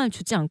생각할 시간을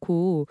주지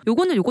않고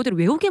요거는 요거대로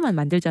외우게만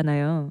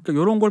만들잖아요.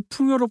 그러니까 이런 걸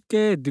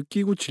풍요롭게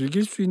느끼고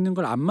즐길 수 있는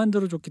걸 안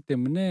만들어줬기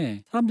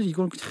때문에 사람들이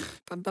이걸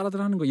그냥 따라들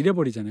하는 거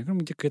이래버리잖아요. 그럼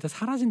이제 그게 다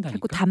사라진다니까.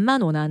 자꾸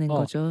답만 원하는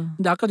거죠.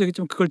 근데 아까도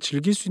얘기했지만 그걸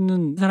즐길 수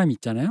있는 사람이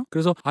있잖아요.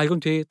 그래서 이건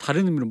되게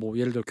다른 의미로 뭐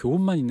예를 들어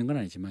교훈만 있는 건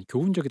아니지만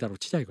교훈적이다로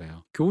치자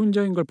이거예요.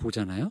 교훈적인 걸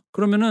보잖아요.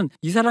 그러면은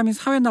이 사람이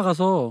사회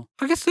나가서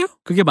하겠어요?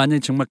 그게 만약에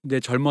정말 내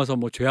젊어서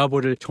뭐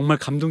죄와벌을 정말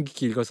감동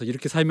깊게 읽어서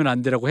이렇게 살면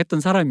안 되라고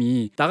했던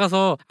사람이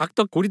나가서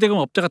악덕 고리대금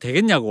업자가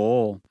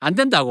되겠냐고. 안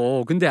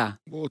된다고. 근데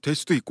뭐 될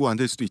수도 있고 안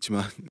될 수도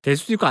있지만 될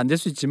수도 있고 안 될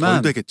수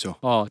있지만 덜 되겠죠.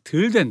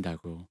 덜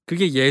된다고.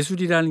 그게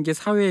예술이라는 게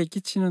사회에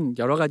끼치는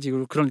여러 가지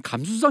그런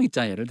감수성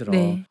있잖아요. 예를 들어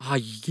네.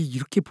 이게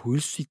이렇게 보일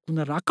수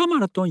있구나를 아까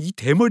말했던 이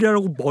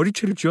대머리라고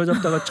머리채를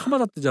쥐어잡다가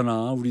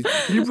쳐맞았대잖아. 우리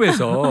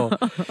일부에서.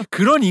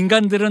 그런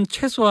인간들은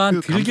최소한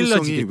그 덜 감수성이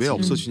길러지겠지. 왜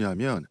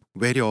없어지냐면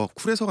외려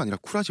쿨해서가 아니라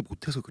쿨하지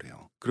못해서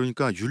그래요.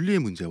 그러니까 윤리의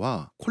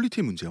문제와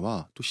퀄리티의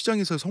문제와 또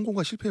시장에서의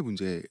성공과 실패의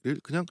문제를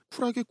그냥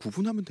쿨하게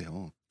구분하면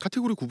돼요.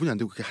 카테고리 구분이 안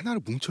되고 그게 하나로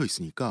뭉쳐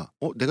있으니까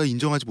내가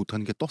인정하지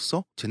못하는 게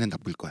떴어? 쟤넨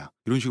나쁠 거야.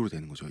 이런 식으로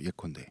되는 거죠.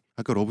 예컨대.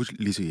 아까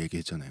러블리즈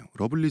얘기했잖아요.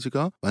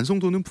 러블리즈가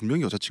완성도는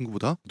분명히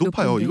여자친구보다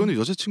높아요. 높은데. 이거는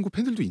여자친구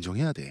팬들도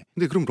인정해야 돼.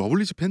 근데 그럼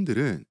러블리즈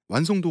팬들은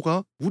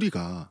완성도가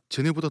우리가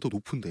쟤네보다 더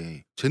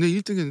높은데 쟤네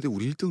 1등 했는데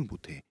우리 1등을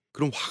못해.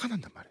 그럼 화가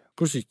난단 말이에요.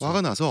 그럴 수 있죠.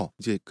 화가 나서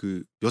이제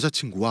그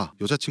여자친구와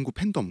여자친구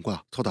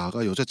팬덤과 더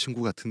나아가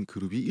여자친구 같은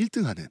그룹이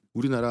 1등하는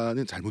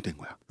우리나라는 잘못된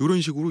거야.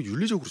 이런 식으로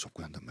윤리적으로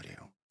접근한단 말이에요.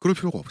 그럴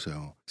필요가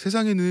없어요.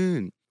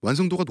 세상에는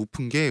완성도가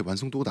높은 게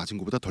완성도가 낮은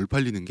것보다 덜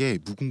팔리는 게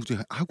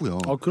무궁무진하고요.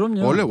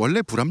 그럼요.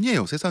 원래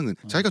불합리해요. 세상은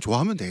자기가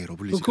좋아하면 돼.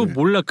 러블리즈를. 그거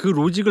몰라. 그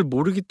로직을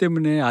모르기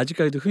때문에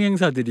아직까지도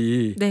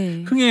흥행사들이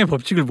네. 흥행의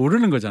법칙을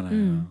모르는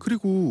거잖아요.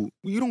 그리고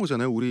이런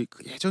거잖아요. 우리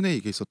예전에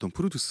얘기했었던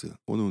프로듀스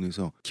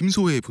 101에서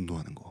김소혜에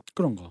분노하는 거.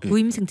 그런 거. 네.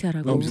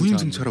 무임승차라고.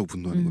 무임승차라고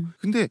분노하는 거.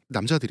 근데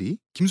남자들이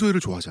김소혜를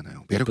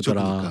좋아하잖아요.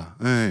 매력적이니까.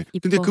 네.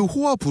 근데 그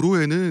호화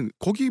불호에는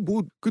거기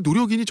뭐 그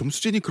노력이니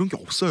점수제니 그런 게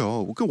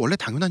없어요. 그 원래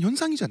당연한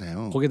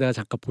현상이잖아요. 거기다가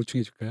잠깐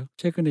보충해 줄까요?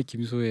 최근에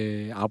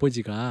김소혜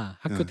아버지가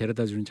학교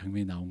데려다 주는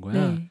장면이 나온 거야.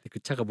 네. 그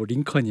차가 뭐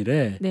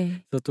링컨이래.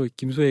 네. 그래서 또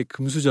김소혜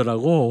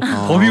금수저라고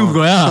더 미운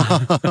거야.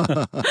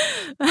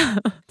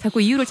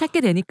 자꾸 이유를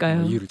찾게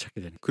되니까요. 이유를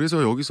찾게 되네.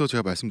 그래서 여기서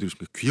제가 말씀드리고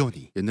싶은 게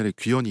귀현이. 옛날에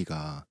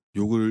귀현이가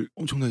욕을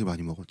엄청나게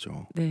많이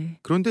먹었죠. 네.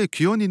 그런데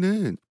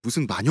귀현이는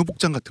무슨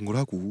마녀복장 같은 걸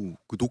하고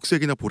그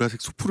녹색이나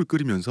보라색 수프를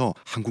끓이면서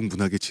한국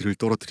문학의 질을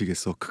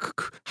떨어뜨리겠어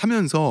크크크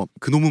하면서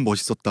그놈은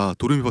멋있었다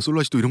도레미파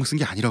솔라시도 이런 거 쓴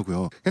게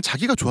아니라고요. 그냥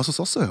자기가 좋아서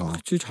썼어요.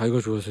 그렇지. 자기가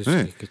좋아서 했을 네.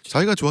 수도 있겠지.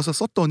 자기가 좋아서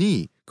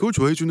썼더니 그걸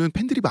좋아해주는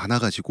팬들이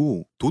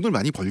많아가지고 돈을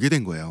많이 벌게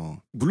된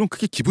거예요. 물론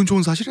그게 기분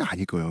좋은 사실은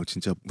아닐 거예요.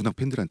 진짜 문학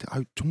팬들한테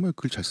정말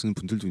글 잘 쓰는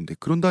분들도 있는데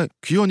그런다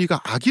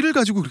귀현이가 악의를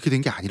가지고 그렇게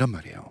된 게 아니란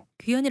말이에요.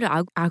 귀현이를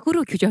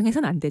악으로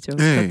규정해서는 안 되죠.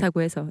 네.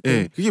 그렇다고 해서.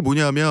 네. 그게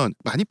뭐냐면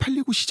많이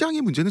팔리고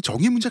시장의 문제는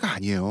정의 문제가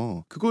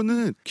아니에요.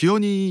 그거는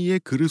귀현이의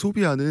글을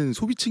소비하는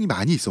소비층이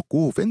많이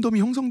있었고 팬덤이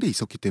형성돼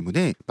있었기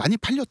때문에 많이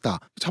팔렸다.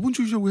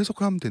 자본주의적으로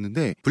해석을 하면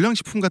되는데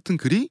불량식품 같은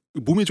글이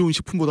몸에 좋은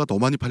식품보다 더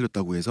많이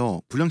팔렸다고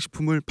해서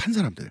불량식품을 판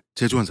사람들,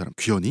 제조한 사람,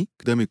 귀현이,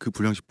 그다음에 그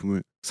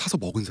불량식품을 사서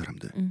먹은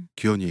사람들,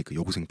 귀현이의 그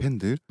여고생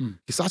팬들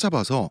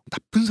싸잡아서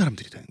나쁜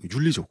사람들이 되는 거예요.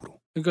 윤리적으로.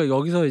 그러니까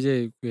여기서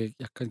이제 왜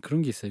약간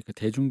그런 게 있어요. 그러니까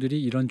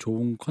대중들이 이런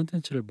좋은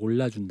컨텐츠를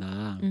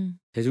몰라준다.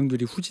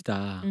 대중들이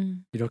후지다.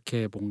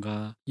 이렇게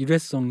뭔가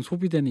일회성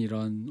소비되는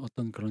이런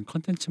어떤 그런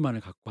컨텐츠만을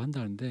갖고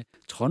한다는데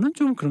저는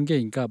좀 그런 게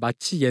그러니까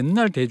마치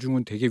옛날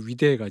대중은 되게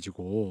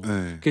위대해가지고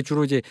네. 그게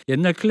주로 이제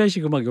옛날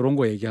클래식 음악 이런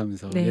거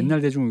얘기하면서 네.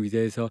 옛날 대중은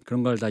위대해서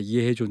그런 걸 다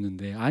이해해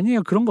줬는데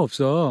아니에요. 그런 거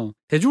없어.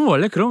 대중은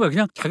원래 그런 거야.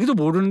 그냥 자기도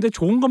모르는데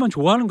좋은 것만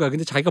좋아하는 거야.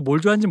 근데 자기가 뭘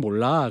좋아하는지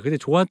몰라. 근데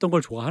좋아했던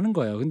걸 좋아하는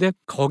거예요. 근데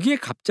거기에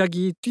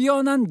갑자기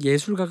뛰어난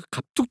예술가가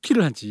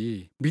갑툭튀를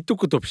하지. 밑도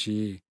끝도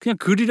없이. 그냥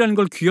글이라는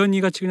걸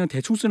귀연이 같이 그냥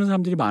대충 쓰는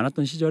사람들이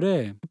많았던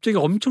시절에 갑자기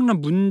엄청난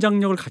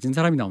문장력을 가진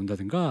사람이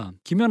나온다든가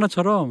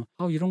김연아처럼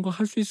이런 거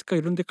할 수 있을까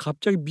이런데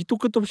갑자기 밑도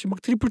끝도 없이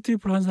막 트리플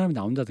하는 사람이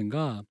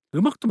나온다든가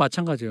음악도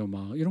마찬가지예요.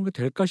 막 이런 게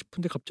될까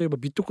싶은데 갑자기 막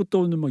밑도 끝도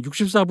없는 막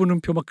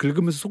 64분음표 막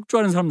긁으면서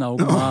속주하는 사람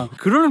나오고 막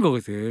그러는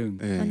거거든.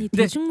 네. 아니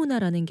근데-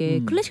 대중문화라는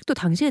게 클래식도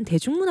당시엔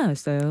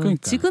대중문화였어요. 그러니까.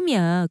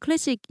 지금이야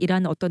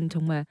클래식이라는 어떤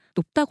정말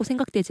높다고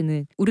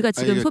생각되지는 우리가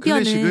지금 아니,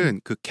 소비하는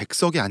클래식은 그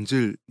객석에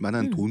앉을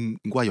만한 음.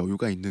 돈과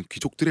여유가 있는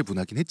귀족들의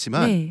문화긴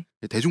했지만 네.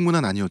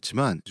 대중문화는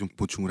아니었지만 좀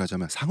보충을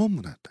하자면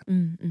상업문화였다.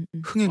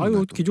 흥행 아유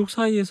문화도. 귀족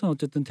사이에서는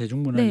어쨌든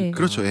대중문화니까. 네.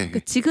 그렇죠. 예. 그러니까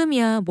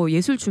지금이야 뭐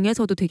예술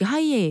중에서도 되게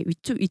하이에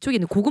위쪽에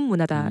있는 고급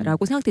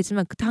문화다라고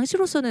생각되지만 그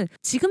당시로서는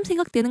지금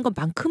생각되는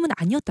것만큼은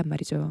아니었단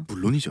말이죠.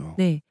 물론이죠.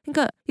 네,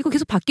 그러니까 이거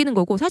계속 바뀌는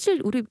거고 사실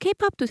우리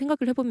K-팝도 생각을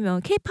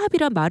해보면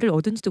K-팝이란 말을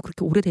얻은 지도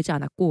그렇게 오래되지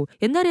않았고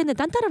옛날에는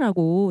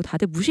딴따라라고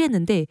다들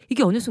무시했는데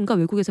이게 어느 순간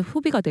외국에서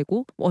소비가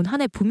되고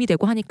하나의 붐이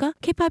되고 하니까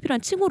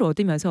K-팝이란 칭호를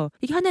얻으면서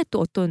이게 하나의 또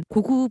어떤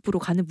고급으로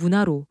가는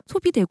문화로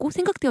소비되고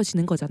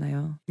생각되어지는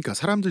거잖아요. 그러니까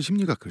사람들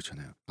심리가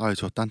그렇잖아요.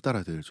 저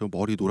딴따라들 저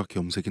머리 노랗게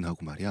염색이나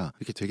하고 말이야.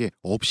 이렇게 되게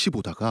없이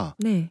보다가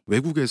네,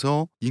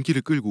 외국에서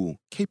인기를 끌고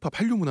K-팝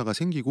한류 문화가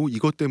생기고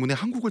이것 때문에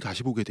한국을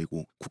다시 보게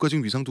되고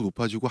국가적인 위상도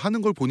높아지고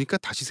하는 걸 보니까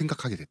다시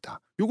생각하게 됐다.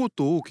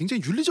 요것도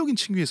굉장히 윤리적인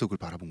층위에서 그걸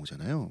바라본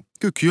거잖아요.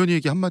 그 귀현이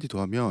얘기 한마디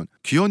더 하면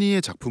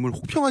귀현이의 작품을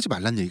혹평하지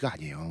말란 얘기가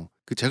아니에요.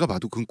 그 제가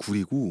봐도 그건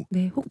구리고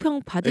네,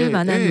 혹평 받을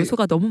만한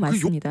요소가 너무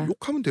많습니다.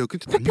 욕하면 돼요.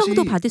 근데 혹평도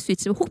단지 받을 수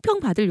있지만 혹평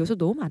받을 요소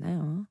너무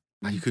많아요.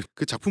 아니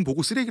그 작품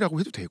보고 쓰레기라고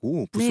해도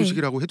되고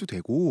부수식이라고 해도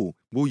되고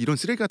뭐 이런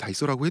쓰레기가 다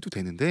있어라고 해도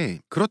되는데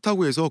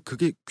그렇다고 해서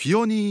그게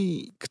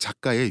귀현이 그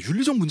작가의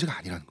윤리적 문제가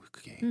아니라는 거예요.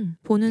 그게.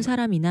 보는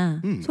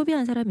사람이나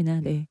소비하는 사람이나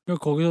네.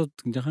 그러니까 거기서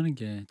등장하는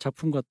게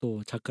작품과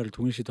또 작가를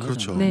동일시도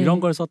그렇죠. 하잖아요. 네. 이런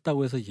걸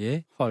썼다고 해서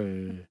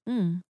헐.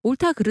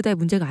 옳다 그르다의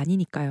문제가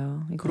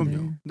아니니까요. 이거는.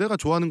 그럼요. 내가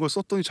좋아하는 걸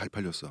썼더니 잘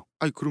팔렸어.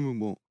 아니 그러면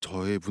뭐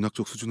저의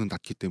문학적 수준은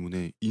낮기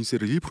때문에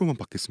인세를 1%만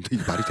받겠습니다.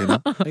 이게 말이 되나?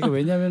 그러니까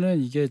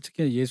왜냐면은 이게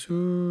특히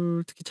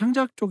예술 특히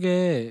창작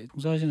쪽에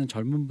종사하시는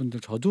젊은 분들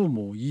저도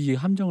뭐 이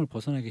함정을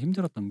벗어나기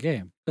힘들었던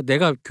게 그러니까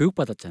내가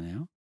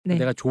교육받았잖아요. 네.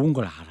 내가 좋은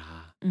걸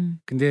알아. 음,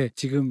 근데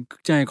지금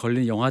극장에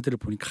걸린 영화들을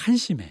보니까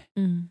한심해.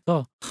 음,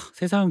 그래서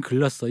세상은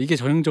글렀어. 이게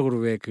전형적으로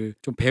왜 그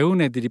좀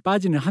배운 애들이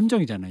빠지는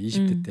함정이잖아요.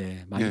 20대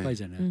때 많이 네.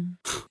 빠지잖아요.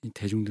 이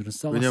대중들은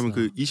썩었어. 왜냐하면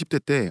그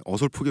 20대 때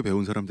어설프게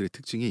배운 사람들의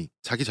특징이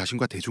자기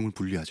자신과 대중을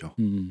분리하죠.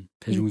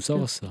 대중은 그-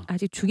 썩었어.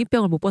 아직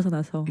중이병을 못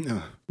벗어나서.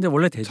 근데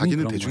원래 대중이 자기는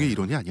그런 대중의 거예요.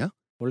 일원이 아니야?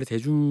 원래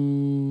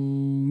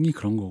대중이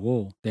그런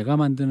거고 내가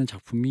만드는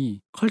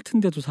작품이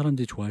컬트인데도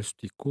사람들이 좋아할 수도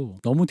있고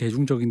너무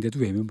대중적인데도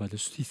외면받을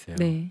수도 있어요.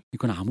 네.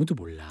 이건 아무도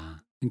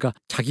몰라. 그러니까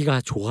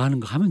자기가 좋아하는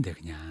거 하면 돼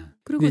그냥.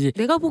 그리고 근데 이제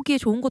내가 보기에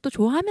좋은 것도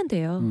좋아하면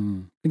돼요.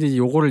 근데 이제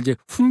요거를 이제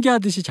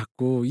훈계하듯이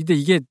자꾸 근데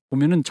이게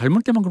보면은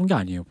젊을 때만 그런 게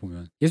아니에요.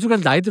 보면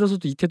예술가들 나이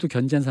들어서도 이 태도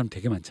견지한 사람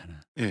되게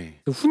많잖아.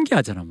 예.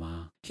 훈계하잖아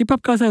막.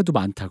 힙합 가사에도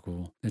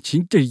많다고.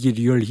 진짜 이게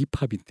리얼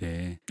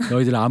힙합인데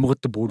너희들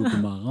아무것도 모르고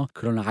막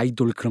그런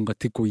아이돌 그런 거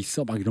듣고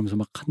있어 막 이러면서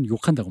막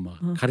욕한다고 막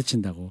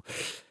가르친다고.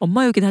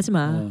 엄마 욕긴 하지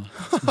마.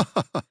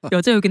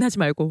 여자 욕긴 하지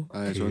말고.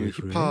 저는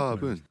그래?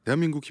 힙합은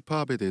대한민국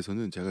힙합에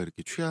대해서는 제가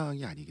이렇게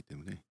취향이 아니기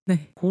때문에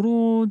네.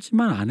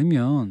 그러지만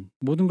않으면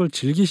모든 걸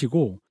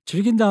즐기시고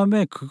즐긴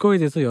다음에 그거에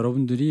대해서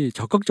여러분들이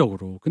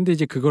적극적으로 근데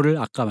이제 그거를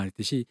아까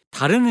말했듯이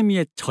다른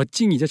의미의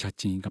저증이죠.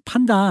 저증. 그러니까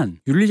판단,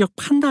 윤리적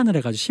판단을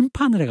해가지고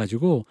심판을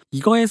해가지고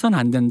이거에선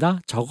안 된다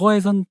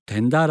저거에선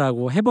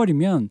된다라고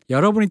해버리면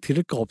여러분이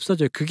들을 거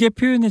없어져요. 그게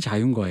표현의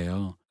자유인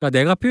거예요. 그러니까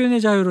내가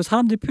표현의 자유로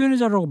사람들이 표현의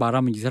자유라고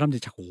말하면 이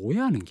사람들이 자꾸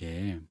오해하는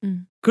게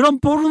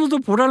그럼 포르노도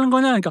보라는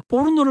거냐? 그러니까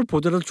포르노를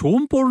보더라도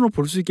좋은 포르노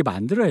볼 수 있게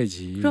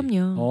만들어야지.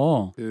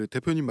 그럼요. 그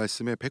대표님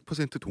말씀에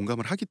 100%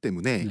 동감을 하기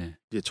때문에 네.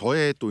 이제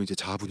저의 또 이제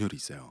자아분열이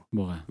있어요.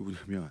 뭐가?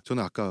 뭐냐면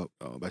저는 아까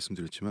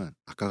말씀드렸지만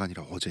아까가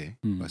아니라 어제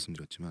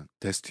말씀드렸지만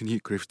데스티니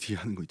그래피티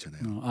하는 거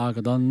있잖아요.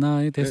 그 넌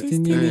나의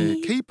데스티니.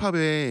 데스티니.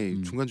 K-팝에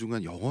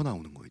중간중간 영어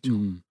나오는 거 있죠.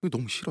 그게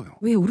너무 싫어요.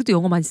 왜 우리도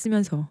영어 많이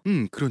쓰면서.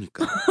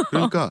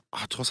 그러니까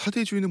저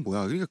사대주의는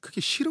뭐야? 그러니까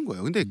그게 싫은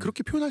거예요. 근데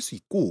그렇게 표현할 수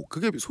있고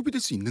그게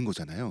소비될 수 있는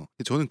거잖아요.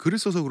 저는 글을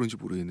써서 그런지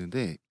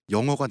모르겠는데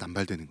영어가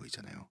남발되는 거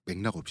있잖아요.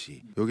 맥락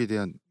없이 여기에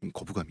대한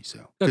거부감이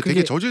있어요. 그러니까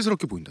되게 그게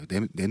저질스럽게 보인다.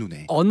 내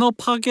눈에. 언어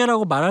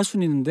파괴라고 말할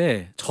수는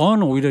있는데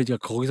저는 오히려 이제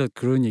거기서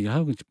그런 얘기를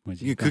하고 싶은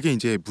거지. 그러니까 그게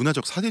이제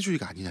문화적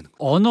사대주의가 아니냐는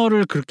거예요.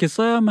 언어를 그렇게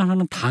써야만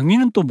하는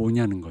당위는 또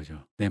뭐냐는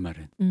거죠. 내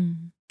말은.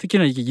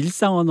 특히나 이게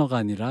일상 언어가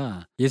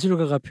아니라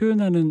예술가가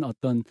표현하는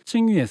어떤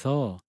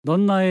층위에서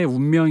넌 나의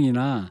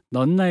운명이나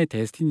넌 나의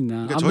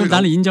데스티니나 그러니까 아무튼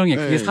나는 인정해.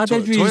 그게 네,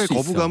 사대주의일 저의 수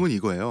있어. 거부감은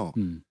이거예요.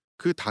 음.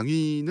 그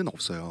당위는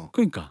없어요.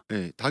 그러니까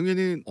네,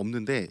 당위는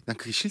없는데 난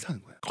그게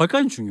싫다는 거야.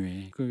 거기까지는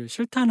중요해. 그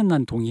싫다는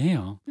난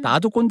동의해요.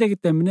 나도 꼰대기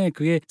때문에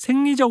그게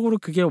생리적으로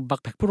그게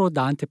막 100%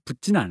 나한테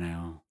붙진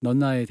않아요. 넌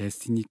나의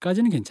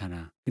데스티니까지는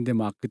괜찮아. 근데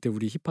막 그때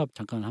우리 힙합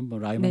잠깐 한번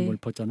라임 네. 한번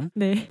읊었잖아.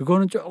 네.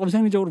 그거는 조금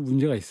생리적으로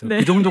문제가 있어. 네.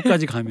 그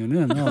정도까지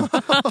가면은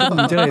조금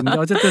문제가 있는데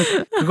어쨌든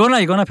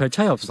그거나 이거나 별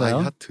차이 없어요.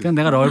 마이 하트. 그냥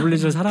내가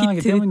러블리즈를 사랑하기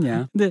비트.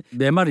 때문이야. 근데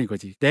내 말은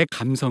이거지. 내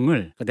감성을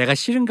그러니까 내가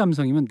싫은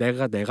감성이면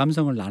내가 내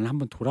감성을 나는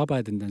한번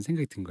돌아봐야 된다는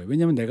생각이 든 거예요.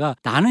 왜냐면 내가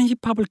나는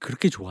힙합을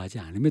그렇게 좋아하지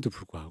않음에도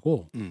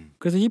불구하고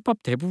그래서 힙합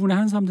대부분의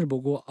하는 사람들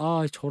보고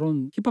아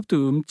저런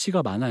힙합도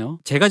음치가 많아요.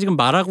 제가 지금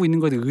말하고 있는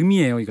거는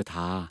음이에요. 이거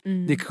다.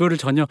 근데 그거를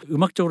전혀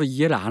음악적으로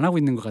이해를 안 하고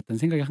있는 것 같다는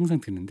생각이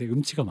항상 드는데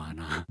음치가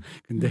많아.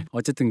 근데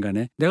어쨌든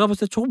간에 내가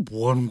봤을 때 저거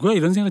뭐 하는 거야?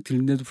 이런 생각이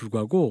드는데도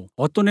불구하고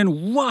어떤 애는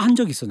우아한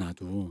적이 있어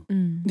나도.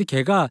 근데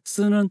걔가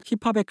쓰는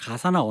힙합의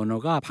가사나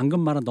언어가 방금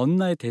말한 넌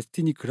나의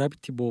데스티니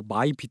그라비티 뭐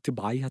마이 비트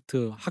마이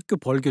하트 학교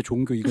벌교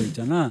종교 이거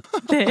있잖아.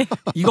 네.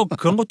 이거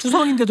그런 거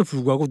투성인데도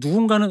불구하고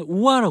누군가는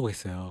우아라고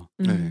했어요.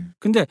 네.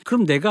 근데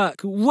그럼 내가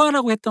그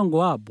우아라고 했던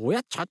거와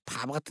뭐야 저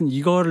바보 같은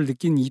이거를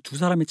느낀 이 두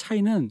사람의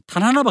차이는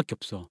단 하나밖에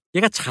없어.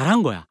 얘가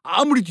잘한 거야.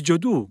 아무리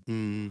뒤져도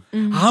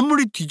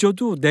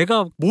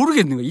내가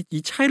모르겠는 거야.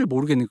 이 차이를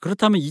모르겠는 거야.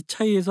 그렇다면 이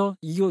차이에서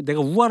이거 내가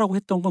우아라고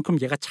했던 건 그럼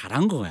얘가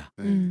잘한 거야.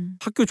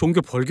 학교 종교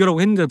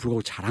벌교라고 했는데도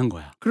불구하고 잘한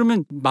거야.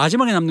 그러면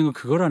마지막에 남는 건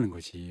그거라는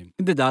거지.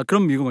 근데 나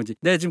그럼 이건 거지.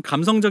 내가 지금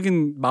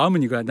감성적인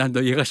마음은 이거야. 난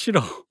너 얘가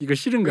싫어. 이거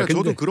싫은 거야.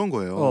 그러니까 저도 그런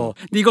거예요.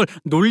 근데 이걸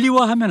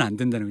논리화하면 안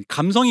된다는 거지.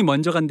 감성이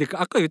먼저 간데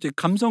아까 얘기했죠.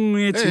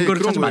 감성의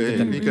증거를 찾으면 안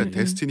된다는 거지. 그러니까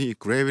데스티니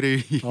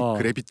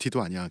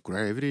그래비티도 아니야.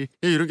 그래비티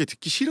이런 게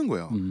듣기 싫은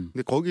거예요.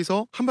 근데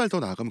거기서 한 발 더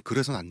나아가면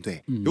그래서는 안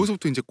돼.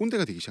 여기서부터 이제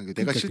꼰대가 되기 시작해.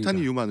 내가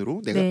싫다는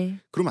이유만으로 내가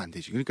그러면 안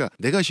되지. 그러니까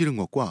내가 싫은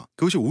것과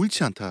그것이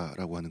옳지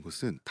않다라고 하는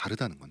것은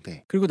다르다는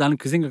건데. 그리고 나는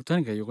그 생각도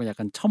하니까 이거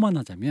약간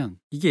첨언하자면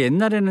이게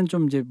옛날에는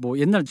좀 이제 뭐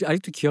옛날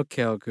아직도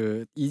기억해요.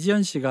 그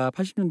이지연 씨가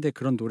 80년대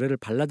그런 노래를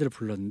발라드를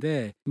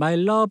불렀는데 My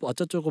Love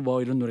어쩌저쩌고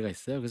뭐 이런 노래가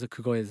있어요. 그래서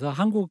그거에서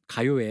한국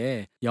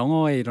가요에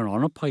영어에 이런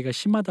언어 파괴가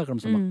심하다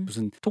그러면서 막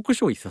무슨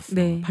토크쇼가 있었어.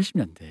 네.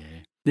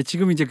 80년대. 근데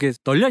지금 이제 그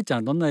널려 있잖아.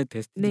 넌 나의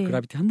데스티니 네.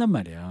 그라비티 한단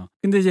말이에요.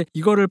 근데 이제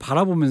이거를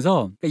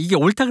바라보면서 그러니까 이게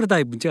옳다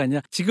그르다의 문제가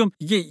아니라 지금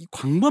이게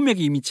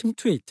광범위하게 이미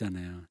침투해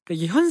있잖아요. 그러니까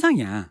이게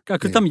현상이야. 그러니까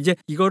그렇다면 이제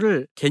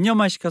이거를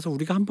개념화시켜서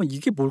우리가 한번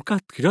이게 뭘까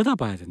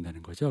들여다봐야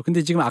된다는 거죠.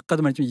 근데 지금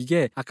아까도 말했지만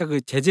이게 아까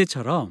그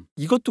제재처럼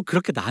이것도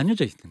그렇게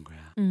나뉘어져 있는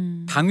거야.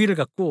 당위를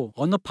갖고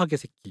언어 파괴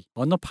새끼,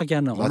 언어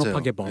파괴하는 언어 맞아요.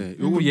 파괴범. 네,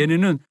 그리고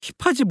얘네는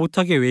힙하지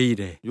못하게 왜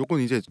이래?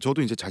 요건 이제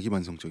저도 이제 자기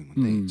반성적인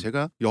건데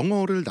제가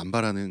영어를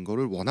남발하는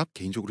거를 워낙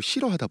개인적으로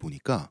싫어하다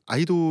보니까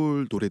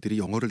아이돌 노래들이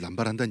영어를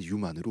남발한다는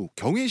이유만으로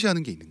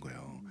경외시하는 게 있는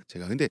거예요.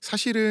 제가 근데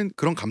사실은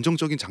그런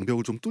감정적인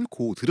장벽을 좀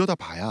뚫고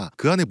들여다봐야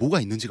그 안에 뭐가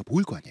있는지가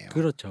보일 거 아니에요.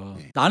 그렇죠.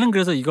 네. 나는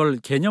그래서 이걸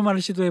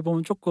개념화를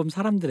시도해보면 조금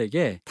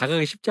사람들에게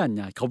다가가기 쉽지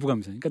않냐. 거부감이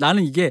있으니까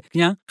나는 이게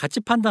그냥 가치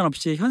판단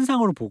없이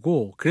현상으로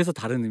보고 그래서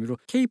다른 의미로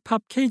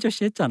K-팝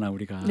K저씨 했잖아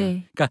우리가.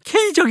 네. 그러니까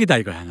K적이다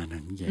이거야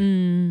나는 이게.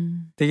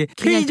 되게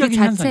그냥 K적인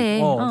그 현상.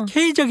 자체에,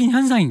 K적인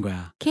현상인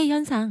거야. K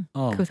현상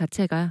그거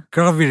자체가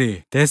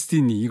그라비티,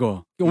 데스티니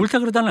이거. 옳다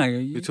그러다는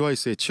아니에요.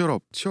 트와이스의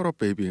치얼업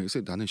베이비.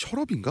 그래서 나는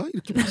셔럽인가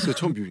이렇게 봤어요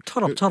처음.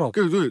 철업.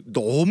 그래서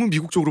너무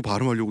미국적으로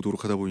발음하려고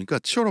노력하다 보니까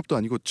치얼업도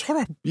아니고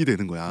철업이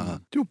되는 거야.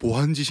 이거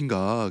뭐하는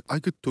짓인가.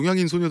 아니 그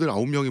동양인 소녀들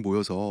 9명이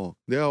모여서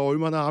내가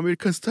얼마나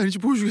아메리칸 스타일인지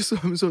보여주겠어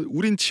하면서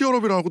우린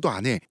치얼업이라고도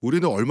안 해.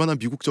 우리는 얼마나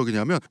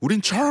미국적이냐면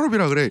우린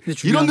철업이라 그래.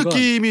 이런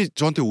느낌이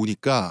저한테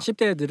오니까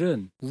 10대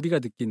애들은 우리가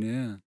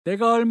느끼는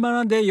내가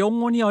얼마나 내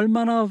영혼이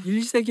얼마나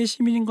 1세계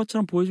시민인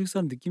것처럼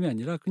보여주겠다는 느낌이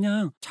아니라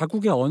그냥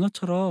자국의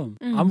언어처럼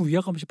아무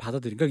위화감 없이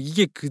받아들이니까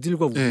이게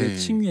그들과 우리의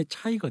층위의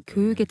차이거든.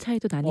 교육의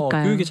차이도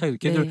나니까요. 교육의 차이도.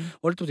 걔들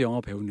어릴 때부터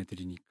영어 배운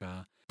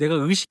애들이니까. 내가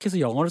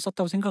의식해서 영어를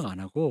썼다고 생각 안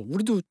하고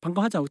우리도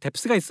방금 하잖아.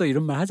 뎁스가 있어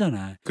이런 말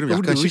하잖아. 그럼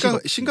약간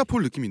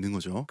싱가포르 느낌 있는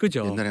거죠.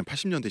 그죠. 옛날엔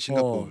 80년대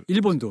싱가포르.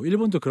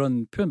 일본도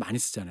그런 표현 많이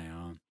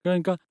쓰잖아요.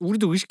 그러니까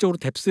우리도 의식적으로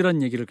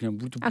뎁스라는 얘기를 그냥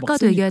우리도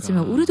아까도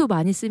얘기했지만 우리도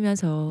많이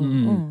쓰면서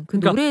그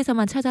그러니까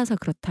노래에서만 찾아서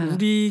그렇다.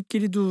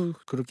 우리끼리도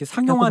그렇게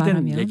상용화된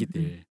말하면,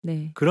 얘기들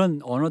네. 그런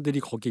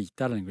언어들이 거기에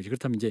있다라는 거지.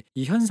 그렇다면 이제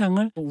이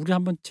현상을 우리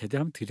한번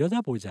제대로 한번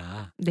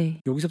들여다보자.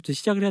 네. 여기서부터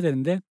시작을 해야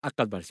되는데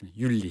아까도 말했지만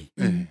윤리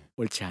네.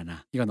 옳지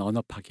않아. 이건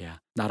언어 파괴야.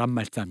 나란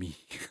말싸미.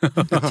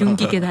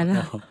 중기게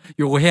달라.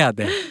 요거 해야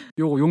돼.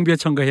 요거 용비어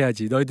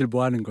첨가해야지. 너희들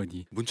뭐 하는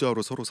거니?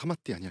 문자로 서로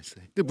사맞디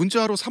아니었어요. 근데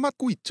문자로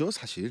사맞고 있죠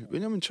사실.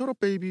 왜냐면 철업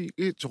베이비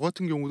저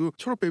같은 경우도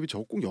철업 베이비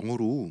저거 꼭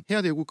영어로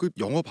해야 되고 그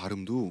영어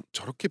발음도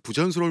저렇게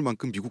부자연스러울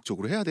만큼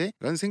미국적으로 해야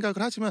돼라는 생각을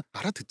하지만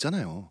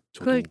알아듣잖아요.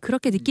 그걸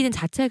그렇게 느끼는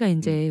자체가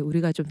이제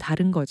우리가 좀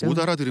다른 거죠. 못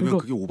알아들으면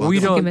그게 오바.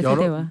 오히려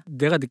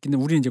내가 느끼는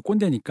우리는 이제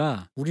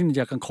꼰대니까 우리는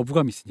이제 약간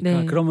거부감이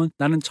있으니까 그러면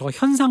나는 저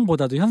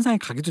현상보다도 현상에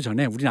가기도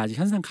전에 우리는 아직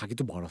현상 가기도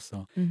거기도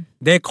멀었어.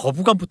 내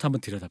거부감부터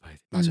한번 들여다봐야 돼.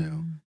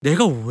 맞아요.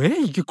 내가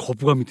왜 이게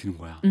거부감이 드는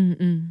거야?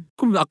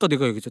 그럼 아까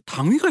내가 얘기했죠.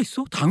 당위가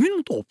있어?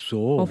 당위는 또 없어.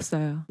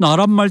 없어요.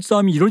 나란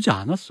말싸움이 이러지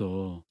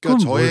않았어. 그러니까 그럼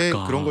저의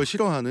뭘까? 그런 걸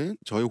싫어하는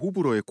저의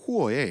호불호의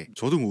코어에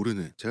저도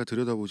모르는 제가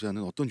들여다보지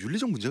않은 어떤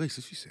윤리적 문제가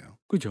있을 수 있어요.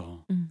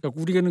 그죠. 그러니까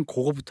우리는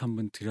그거부터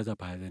한번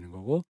들여다봐야 되는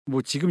거고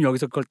뭐 지금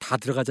여기서 그걸 다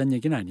들어가자는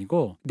얘기는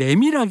아니고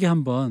내밀하게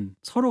한번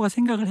서로가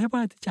생각을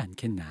해봐야 되지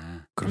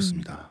않겠나.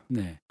 그렇습니다.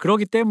 네.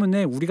 그러기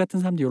때문에 우리 같은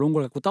사람들이 이런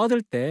걸 갖고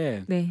떠들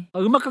때 네.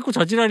 음악 갖고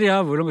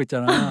저지랄이야 뭐 이런 거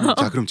있잖아.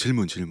 자, 그럼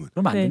질문.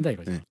 그러면 안 네. 된다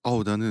이거죠. 네.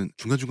 나는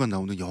중간중간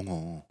나오는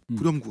영어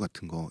후렴구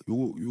같은 거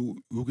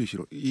요게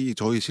싫어. 이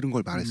저의 싫은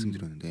걸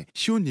말씀드렸는데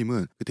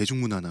시온님은 그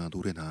대중문화나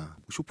노래나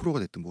쇼프로가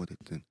됐든 뭐가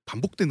됐든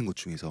반복되는 것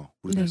중에서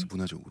우리나라에서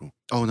문화적으로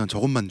난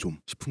저것만 좀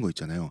싶은 거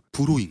있잖아요.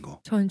 불호인 거.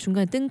 전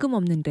중간에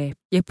뜬금없는 랩.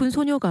 예쁜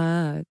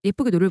소녀가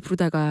예쁘게 노래를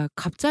부르다가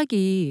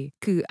갑자기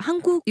그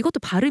한국 이것도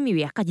발음이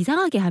왜 약간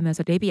이상하게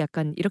하면서 랩이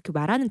약간 이렇게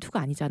말하는 투가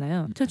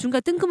아니잖아요. 전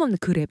중간에 뜬금없는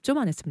그 랩 좀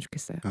안 했으면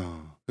좋겠어요.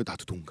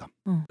 나도 동감.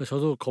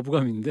 저도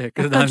거부감인데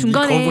그래서 약간 난 이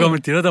중간에 거부감을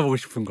들여다보고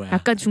싶은 거야.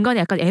 약간 중간에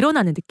약간 에러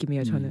나는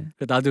느낌이에요. 저는.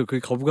 나도 그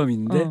거부감이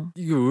있는데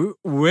이게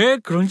왜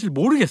그런지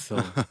모르겠어.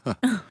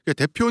 그러니까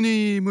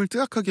대표님을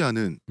뜨악하게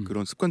하는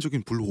그런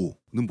습관적인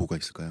불호는 뭐가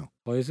있을까요?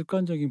 저의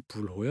습관적인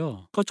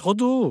불호요. 그러니까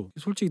저도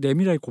솔직히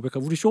내밀하게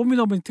고백하고 우리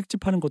쇼미더머니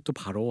특집하는 것도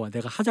바로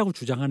내가 하자고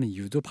주장하는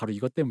이유도 바로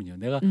이것 때문이에요.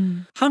 내가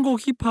한국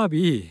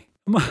힙합이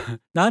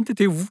나한테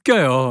되게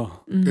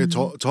웃겨요.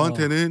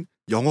 저한테는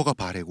영어가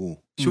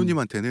바래고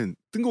시온님한테는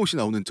뜬금없이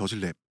나오는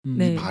저질랩이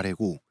네.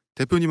 바래고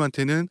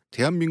대표님한테는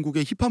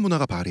대한민국의 힙합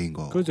문화가 바래인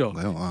그렇죠.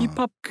 건가요?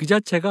 힙합 그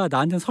자체가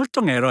나한테는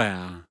설정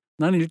에러야.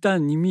 나는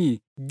일단 이미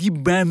니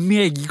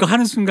맘에 이거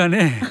하는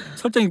순간에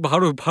설정이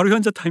바로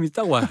현자 타임이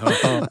딱 와요.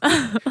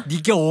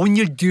 니가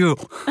오늘 do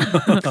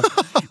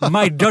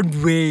my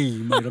don't way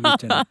막 이런 거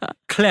있잖아.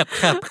 clap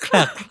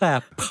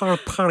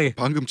party.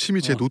 방금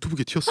침이 제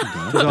노트북에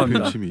튀었습니다.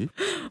 죄송합니다. 침이.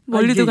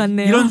 멀리도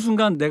갔네요. 이런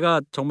순간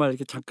내가 정말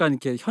이렇게 잠깐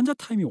이렇게 현자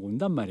타임이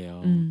온단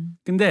말이에요.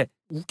 근데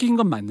웃긴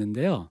건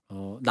맞는데요.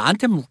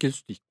 나한테만 웃길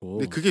수도 있고.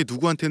 근데 그게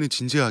누구한테는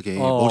진지하게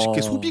멋있게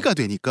소비가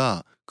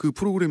되니까 그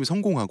프로그램이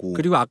성공하고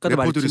그리고 아까도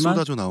래퍼들이 말했지만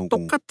쏟아져 나오고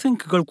똑같은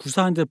그걸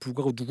구사하는데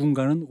불구하고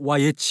누군가는 와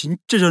얘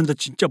진짜 잘한다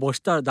진짜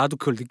멋있다 나도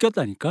그걸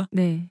느꼈다니까.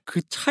 네.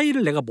 그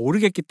차이를 내가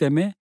모르겠기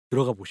때문에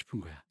들어가 보고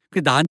싶은 거야.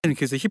 나한테는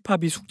그래서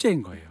힙합이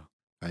숙제인 거예요.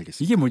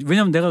 알겠습니다. 이게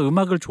왜냐면 내가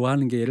음악을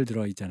좋아하는 게 예를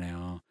들어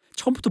있잖아요.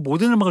 처음부터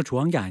모든 음악을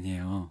좋아한 게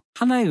아니에요.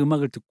 하나의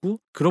음악을 듣고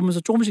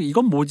그러면서 조금씩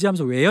이건 뭐지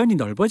하면서 외연이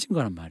넓어진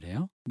거란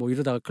말이에요. 뭐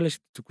이러다가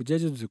클래식도 듣고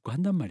재즈도 듣고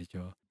한단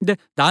말이죠. 근데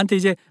나한테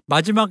이제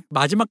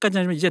마지막까지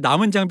아니면 이제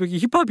남은 장벽이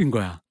힙합인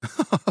거야.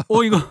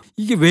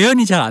 이게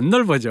외연이 잘 안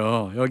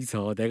넓어져.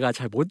 여기서 내가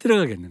잘 못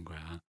들어가겠는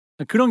거야.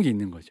 그런 게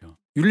있는 거죠.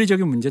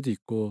 윤리적인 문제도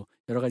있고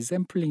여러 가지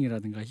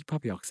샘플링이라든가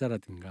힙합의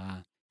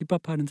역사라든가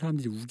힙합하는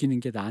사람들이 우기는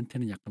게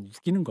나한테는 약간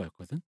우기는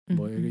거였거든.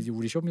 뭐 이제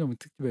우리 쇼미더머니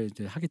특집에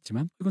이제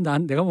하겠지만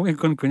이건 내가 보기엔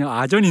그건 그냥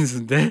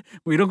아전인수인데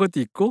뭐 이런 것도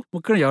있고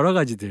뭐 그런 여러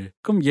가지들.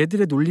 그럼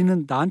얘들의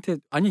논리는 나한테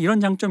아니 이런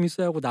장점이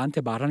있어야 하고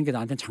나한테 말하는 게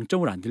나한테는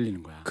장점으로 안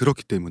들리는 거야.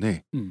 그렇기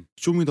때문에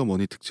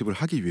쇼미더머니 특집을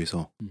하기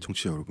위해서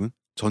청취자 여러분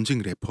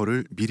전직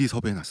래퍼를 미리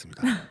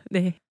섭외해놨습니다.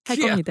 네, 할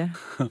겁니다.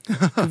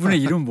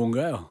 그분의 이름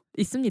뭔가요?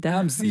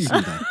 있습니다.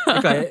 있습니다.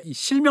 그러니까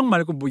실명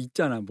말고 뭐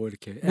있잖아, 뭐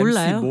이렇게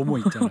몰라요. MC 뭐뭐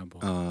있잖아,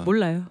 뭐.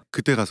 몰라요.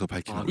 그때 가서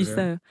밝히는 아, 거예요.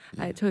 있어요.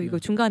 예. 저 이거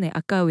중간에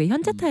아까 왜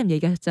현자 타임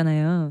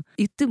얘기하셨잖아요.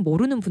 이 뜻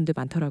모르는 분들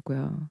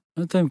많더라고요.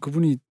 한타임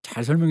그분이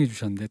잘 설명해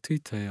주셨는데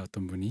트위터에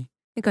어떤 분이.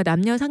 그러니까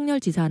남녀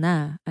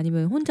상렬지사나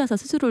아니면 혼자서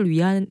스스로를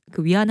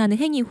위안하는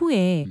행위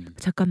후에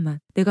잠깐만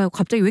내가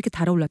갑자기 왜 이렇게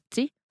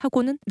달아올랐지?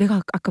 하고는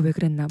내가 아까 왜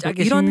그랬나 뭐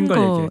짜게 이런 식는 거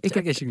걸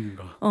짜게 식는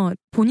거.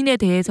 본인에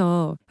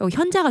대해서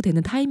현자가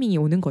되는 타이밍이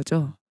오는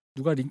거죠.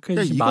 누가 링크해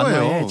주신 그러니까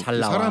이거예요. 만화에 잘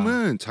나와.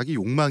 사람은 자기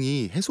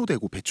욕망이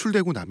해소되고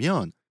배출되고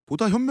나면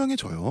보다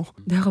현명해져요.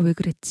 내가 왜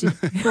그랬지?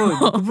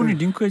 그분이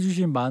링크해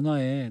주신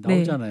만화에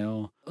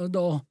나오잖아요.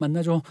 너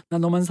만나줘. 나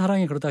너만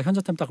사랑해. 그러다가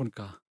현자템 딱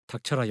그러니까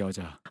닥쳐라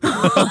여자.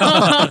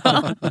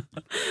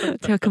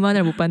 제가 그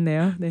만화를 못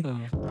봤네요. 네.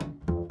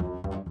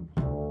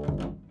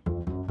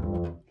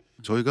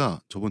 저희가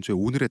저번 주에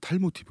오늘의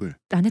탈모팁을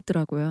안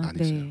했더라고요. 안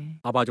했어요. 네.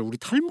 아 맞아. 우리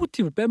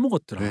탈모팁을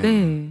빼먹었더라. 네.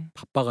 네.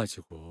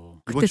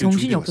 바빠가지고. 그때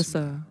정신이 준비해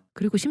없었어요. 왔습니다.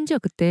 그리고 심지어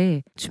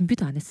그때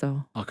준비도 안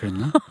했어. 아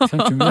그랬나?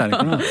 준비를 안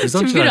했구나.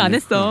 준비를 안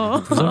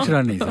했어.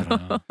 부성실하네 이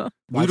사람.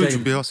 오늘을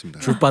준비해왔습니다.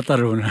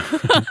 줄바따를 오늘.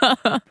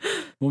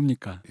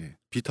 뭡니까? 예,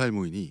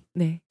 비탈모인이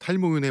네.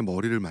 탈모인의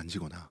머리를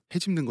만지거나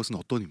해집는 것은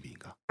어떤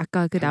의미인가?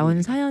 아까 그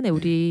나온 사연에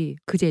우리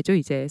그제죠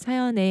이제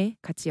사연에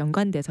같이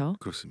연관돼서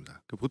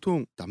그렇습니다.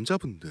 보통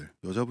남자분들,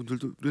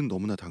 여자분들은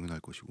너무나 당연할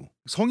것이고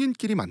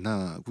성인끼리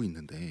만나고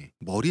있는데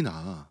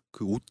머리나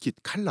그 옷깃,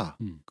 칼라,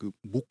 그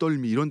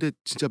목덜미 이런데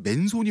진짜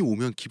맨손이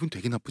오면 기분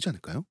되게 나쁘지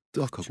않을까요?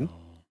 뜨악하고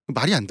그렇죠.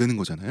 말이 안 되는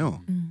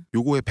거잖아요.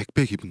 요거에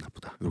 100배 기분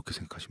나쁘다 이렇게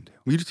생각하시면 돼요.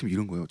 이를테면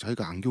이런 거예요.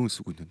 자기가 안경을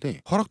쓰고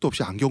있는데 허락도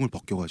없이 안경을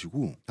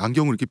벗겨가지고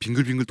안경을 이렇게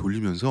빙글빙글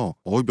돌리면서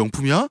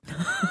명품이야?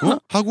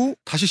 하고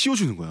다시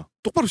씌워주는 거야.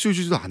 똑바로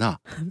씌워주지도 않아.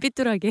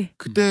 삐뚤하게.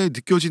 그때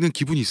느껴지는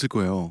기분이 있을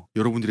거예요.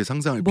 여러분들의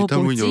상상을 뭐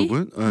비타모인 뭐지?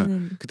 여러분, 예.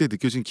 하는 그때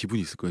느껴지는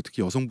기분이 있을 거예요.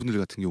 특히 여성분들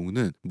같은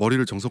경우는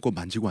머리를 정성껏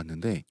만지고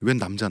왔는데 웬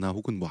남자나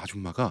혹은 뭐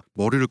아줌마가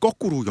머리를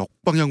거꾸로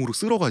역방향으로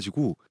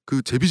쓸어가지고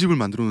그 제비집을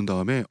만들어 놓은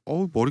다음에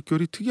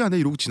머릿결이 특이하네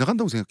이러고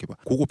지나간다고 생각해봐.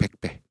 그거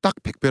 100배, 딱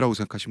 100배라고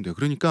생각하시면 돼요.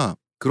 그러니까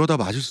그러다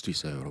맞을 수도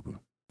있어요, 여러분.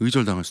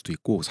 의절당할 수도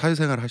있고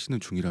사회생활 하시는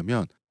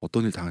중이라면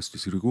어떤 일 당할 수도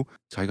있어요. 그리고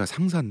자기가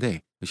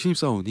상사인데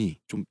신입사원이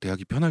좀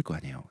대하기 편할 거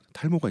아니에요.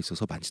 탈모가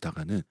있어서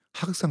만지다가는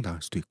하극상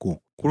당할 수도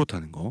있고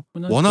그렇다는 거.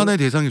 난 원한의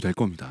대상이 될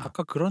겁니다.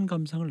 아까 그런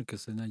감상을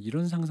느꼈어요. 난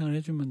이런 상상을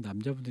해주면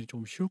남자분들이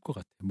좀 쉬울 것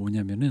같아.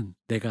 뭐냐면은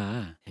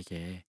내가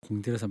되게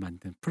공들여서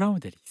만든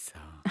프라모델이 있어.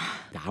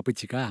 근데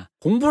아버지가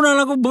공부는 안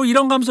하고 뭐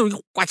이런 감성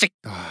이거 꽈직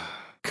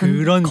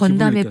그런 기분을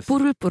건담에 느꼈어.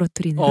 뿔을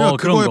부러뜨리는 그냥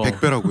그런 그거의 거.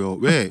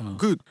 100배라고요. 왜?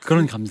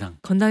 그런 감상.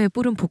 건담에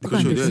뿔은 복구가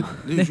안 그렇죠. 됐어.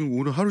 네. 지금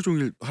오늘 하루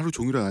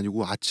종일은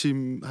아니고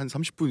아침 한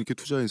 30분 이렇게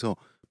투자해서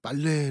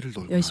빨래를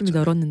널고 열심히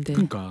나왔잖아요. 널었는데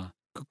그러니까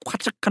그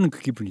꽈짝하는 그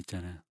기분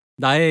있잖아요.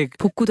 나의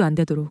복구도 안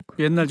되도록.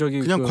 옛날 저기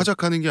그냥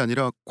콰작하는 게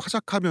아니라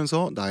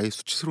콰작하면서 나의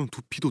수치스러운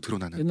두피도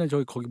드러나는. 옛날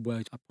저기 거기 뭐야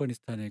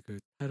아프가니스탄의 그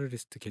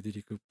테러리스트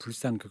걔들이 그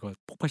불상 그거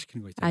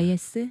폭파시키는 거 있잖아요.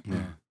 IS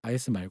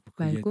IS 말고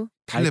그게 말고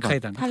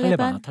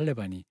탈레반.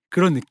 탈레반이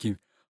그런 느낌.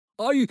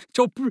 아이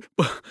저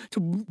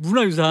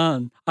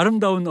문화유산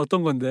아름다운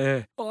어떤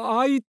건데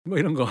아이 뭐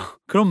이런 거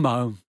그런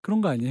마음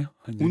그런 거 아니에요?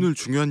 완전히? 오늘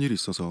중요한 일이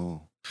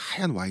있어서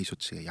하얀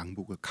와이셔츠에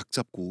양복을 각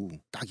잡고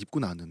딱 입고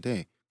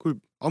나왔는데 그걸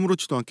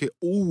아무렇지도 않게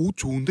옷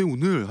좋은데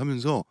오늘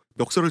하면서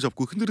멱살을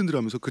잡고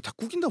흔들흔들하면서 그걸 다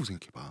구긴다고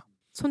생각해봐.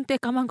 손때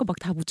까만 거 막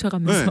다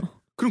묻혀가면서. 네.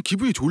 그럼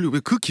기분이 좋을려. 왜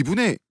그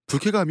기분의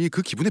불쾌감이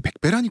그 기분의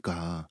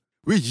 100배라니까.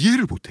 왜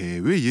이해를 못해?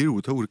 왜 이해를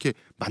못하고 그렇게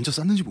만져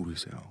쌌는지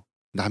모르겠어요.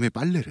 남의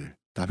빨래를.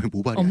 남의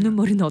모발이 없는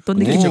머리는 어떤 오.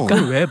 느낌일까?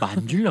 그걸 왜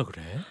만질라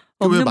그래?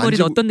 없는 왜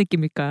머리는 만지고- 어떤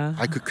느낌일까?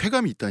 그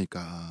쾌감이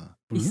있다니까.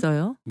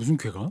 있어요? 무슨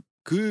쾌감?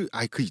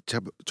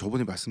 제가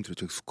저번에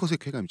말씀드렸죠. 수컷의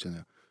쾌감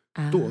있잖아요.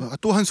 아.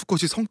 또 한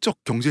수컷이 성적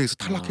경쟁에서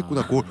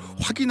탈락했구나. 아. 그걸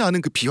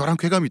확인하는 그 비열한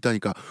쾌감이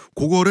있다니까.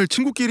 그거를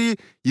친구끼리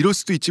이럴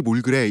수도 있지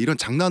뭘 그래. 이런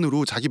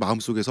장난으로 자기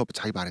마음속에서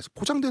자기 말에서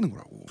포장되는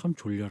거라고. 참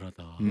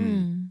졸렬하다.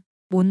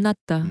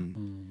 못났다.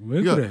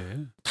 왜 그러니까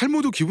그래?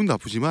 탈모도 기분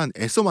나쁘지만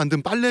애써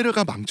만든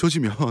빨래가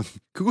망쳐지면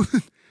그거는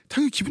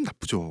당연히 기분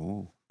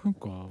나쁘죠.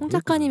 그러니까 홍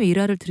작가님의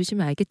일화를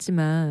들으시면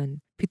알겠지만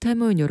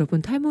비탈모인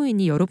여러분,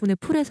 탈모인이 여러분의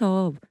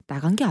풀에서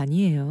나간 게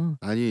아니에요.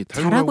 아니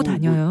잘하고 탈모라고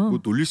다녀요. 뭐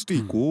놀릴 수도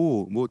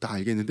있고 뭐 다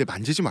알겠는데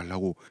만지지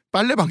말라고.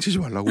 빨래 망치지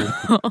말라고.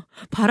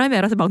 바람이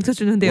알아서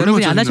망쳐주는데 얼마나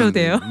여러분이 안 하셔도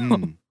돼요.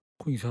 짜증나는데.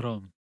 이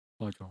사람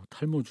맞아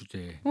탈모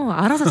주제.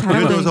 알아서 예를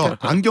잘하고 들어서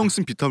다니까. 안경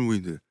쓴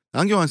비탈모인들.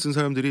 안경 안 쓴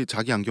사람들이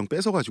자기 안경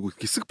뺏어가지고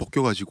이렇게 쓱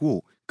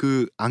벗겨가지고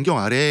그 안경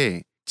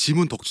아래에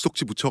지문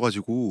덕지덕지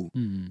묻혀가지고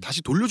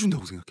다시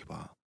돌려준다고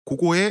생각해봐.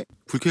 그거에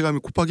불쾌감이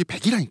곱하기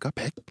 100이라니까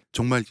 100.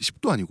 정말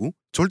 10도 아니고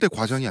절대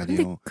과장이 근데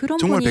아니에요. 그런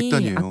정말 분이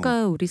백단이에요.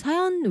 아까 우리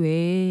사연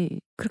외에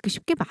그렇게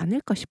쉽게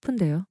많을까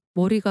싶은데요.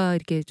 머리가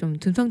이렇게 좀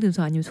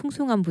듬성듬성 아니면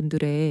숭숭한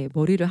분들의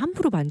머리를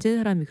함부로 만지는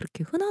사람이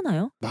그렇게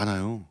흔하나요?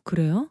 많아요.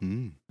 그래요?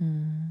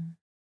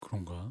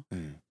 그런가?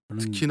 네.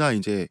 저는 특히나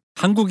이제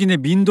한국인의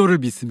민도를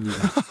믿습니다.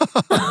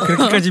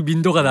 그렇게까지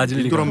민도가 낮을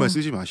리가. 빈도란 말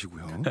쓰지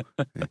마시고요. 네.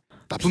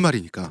 나쁜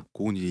말이니까.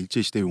 그건 이제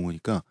일제시대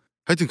용어니까.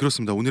 하여튼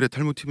그렇습니다. 오늘의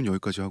탈모 팁은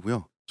여기까지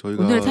하고요.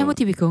 저희가 오늘의 탈모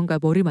팁이 그건가요?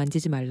 머리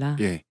만지지 말라.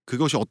 예,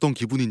 그것이 어떤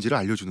기분인지를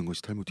알려주는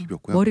것이 탈모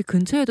팁이었고요. 머리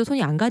근처에도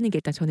손이 안 가는 게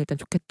저는 일단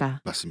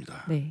좋겠다.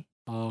 맞습니다. 네.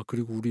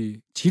 그리고 우리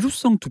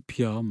지루성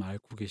두피염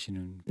앓고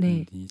계시는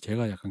네. 분이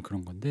제가 약간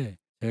그런 건데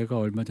제가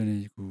얼마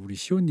전에 우리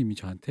시호님이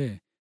저한테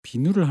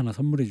비누를 하나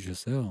선물해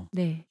주셨어요.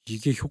 네.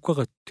 이게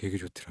효과가 되게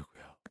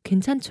좋더라고요.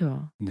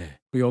 괜찮죠. 네.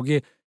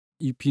 여기에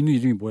이 비누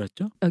이름이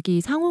뭐였죠? 여기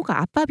상호가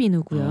아빠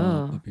비누고요.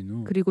 아빠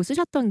비누. 그리고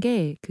쓰셨던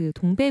게 그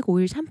동백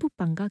오일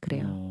샴푸바인가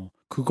그래요.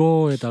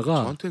 그거에다가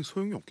저한테는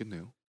소용이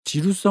없겠네요.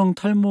 지루성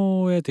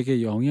탈모에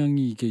되게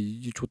영향이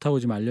이게 좋다고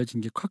지금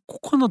알려진 게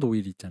코코넛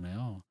오일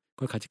있잖아요.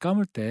 그걸 같이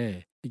감을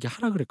때 이게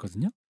하라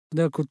그랬거든요.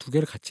 내가 그 두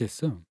개를 같이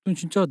했어.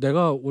 진짜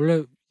내가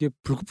원래 이게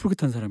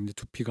불긋불긋한 사람인데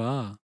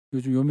두피가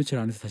요즘 요 며칠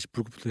안에서 다시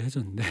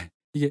불긋불긋해졌는데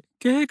이게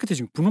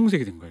깨끗해지고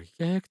분홍색이 된 거예요.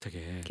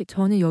 깨끗하게.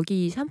 저는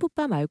여기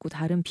샴푸바 말고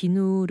다른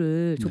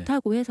비누를 네.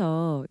 좋다고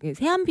해서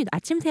세안 비누,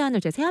 아침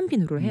세안을 제가 세안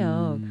비누로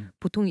해요.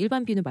 보통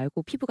일반 비누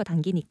말고 피부가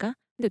당기니까.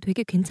 근데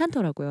되게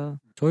괜찮더라고요.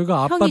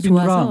 저희가 아빠 평이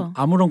비누랑 좋아서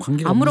아무런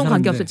관계가 없는 아무런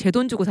관계 없어요. 사람인데 제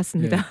돈 주고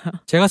샀습니다.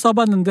 제가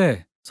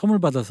써봤는데 선물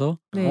받아서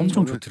네.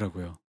 엄청 저는-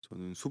 좋더라고요.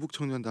 저는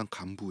수북청년단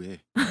간부의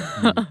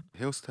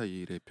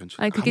헤어스타일의 변칙.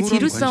 아니 그게 아무런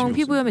지루성 관심이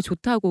피부염에 없습니다.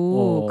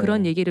 좋다고 어.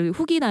 그런 얘기를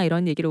후기나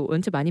이런 얘기를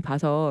원체 많이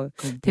봐서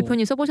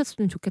대표님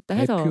써보셨으면 좋겠다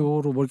해서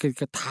대표로 뭐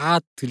이렇게 다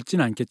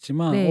들지는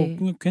않겠지만 네.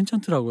 그냥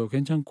괜찮더라고요.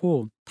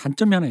 괜찮고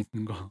단점이 하나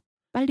있는 거.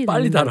 빨리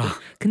빨리 나온다고.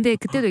 달아. 근데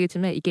그때도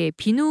얘기했지만 이게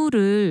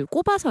비누를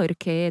꼽아서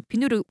이렇게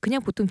비누를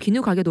그냥 보통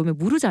비누 가게 놓으면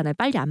무르잖아요.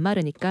 빨리 안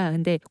마르니까.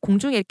 근데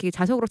공중에 이렇게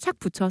자석으로 착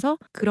붙여서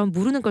그런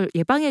무르는 걸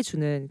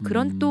예방해주는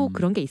그런 또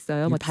그런 게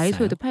있어요. 뭐 이게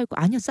다이소에도 비싸요? 팔고.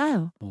 아니요,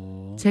 싸요.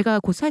 어. 제가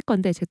곧 살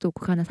건데 제가 또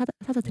그거 하나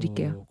사다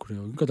드릴게요.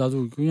 그래요. 그러니까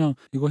나도 그냥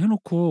이거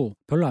해놓고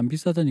별로 안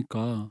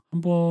비싸다니까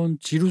한번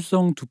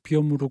지루성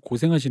두피염으로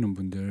고생하시는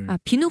분들. 아,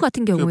 비누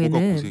같은 그게 뭐가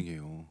경우에는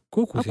고생이에요.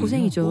 그거 고생이요?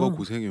 고생이죠. 뭐가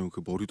고생해요.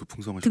 그 머리도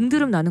풍성하시고.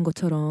 등드름 나는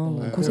것처럼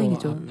네.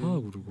 고생이죠. 아파,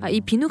 그리고. 아,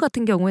 이 비누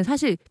같은 경우에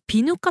사실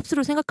비누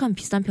값으로 생각하면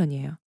비싼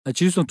편이에요.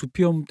 지루성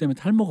두피염 때문에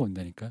탈모가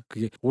온다니까.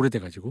 그게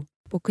오래돼가지고.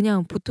 뭐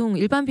그냥 보통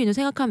일반 비누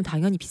생각하면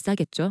당연히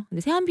비싸겠죠. 근데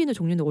세안 비누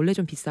종류는 원래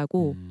좀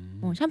비싸고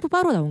샴푸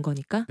바로 나온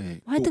거니까. 네.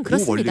 하여튼 그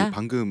그렇습니다. 원리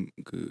방금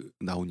그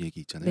나온 얘기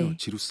있잖아요. 네.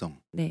 지루성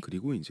네.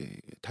 그리고 이제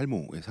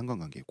탈모의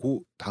상관관계. 그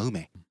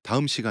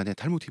다음 시간에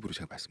탈모 팁으로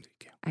제가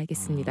말씀드릴게요.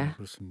 알겠습니다. 아,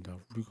 그렇습니다.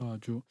 우리가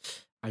아주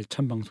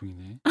알찬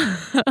방송이네.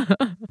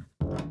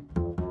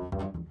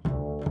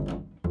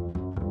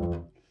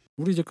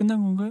 우리 이제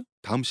끝난 건가요?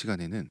 다음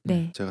시간에는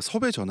네. 제가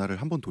섭외 전화를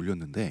한번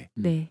돌렸는데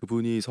네.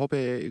 그분이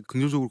섭외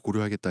긍정적으로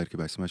고려하겠다 이렇게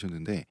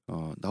말씀하셨는데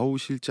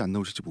나오실지 안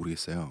나오실지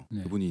모르겠어요.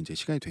 네. 그분이 이제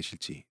시간이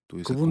되실지 또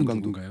요새 그분은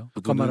건강도 누군가요?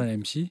 아까 말한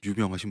MC?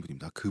 유명하신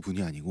분입니다.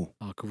 그분이 아니고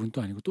아, 그분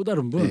또 아니고 또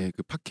다른 분? 네,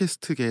 그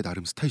팟캐스트계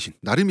나름 스타이신.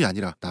 나름이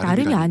아니라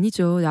나름이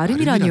아니죠.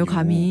 나름이라니요,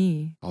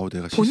 감히.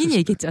 내가 본인이 실수했어.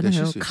 얘기했잖아요.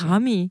 내가 실수했어.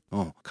 감히.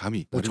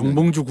 감히. 뭐 나름이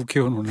정봉주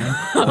국회의원 오늘.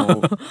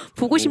 아니고.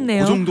 보고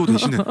싶네요. 그 정도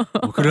되시는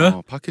그래?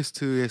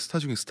 팟캐스트의 스타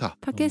중에 스타.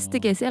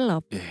 팟캐스트계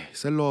셀럽. 예,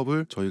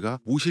 셀럽을 저희가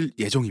모실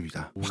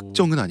예정입니다. 오.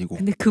 확정은 아니고.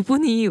 근데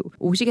그분이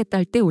오시겠다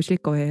할 때 오실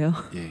거예요.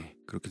 예,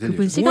 그렇게 될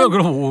그분 예정. 시간 뭐야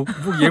그럼 뭐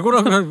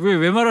예고라고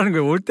왜 말하는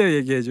거야? 올 때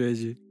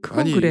얘기해줘야지. 그건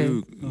아니 그래.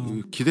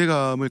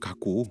 기대감을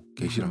갖고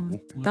계시라고.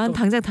 난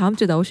당장 다음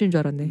주에 나오시는 줄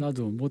알았네.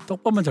 나도 뭐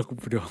떡밥만 자꾸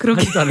뿌려.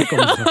 그러게. 하지도 않을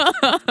거면서.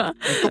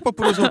 떡밥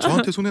뿌려서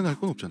저한테 손해 날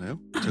건 없잖아요.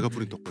 제가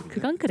뿌린 떡밥.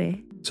 그건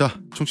그래. 자,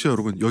 청취자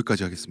여러분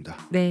여기까지 하겠습니다.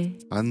 네.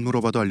 안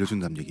물어봐도 알려준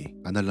남 얘기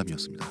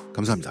안알람이었습니다.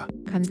 감사합니다.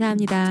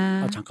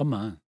 감사합니다. 아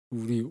잠깐만.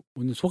 우리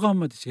오늘 소감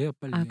한마디씩 해요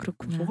빨리. 아,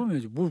 그렇구나.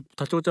 소감해야지. 뭐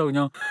다짜고짜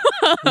그냥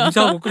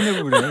인사하고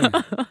끝내고 그래.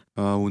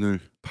 오늘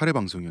 8회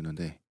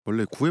방송이었는데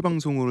원래 9회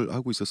방송을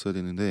하고 있었어야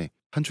되는데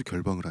한 주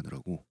결방을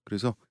하느라고.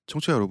 그래서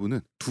청취자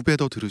여러분은 2배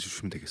더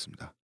들어주시면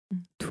되겠습니다.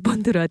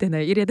 2번 들어야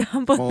되나요? 1회에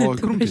한 번은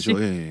두 그럼 번씩.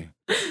 되죠. 예.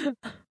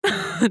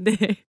 네.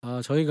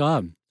 아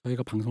저희가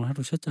방송을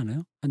하루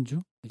쉬었잖아요. 한 주.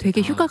 이게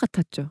되게 다, 휴가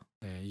같았죠.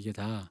 네 이게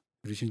다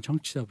들으신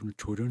청취자분을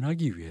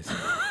조련하기 위해서.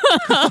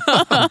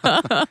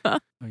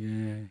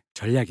 이게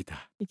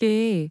전략이다.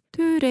 이게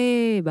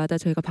토요일에마다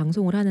저희가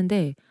방송을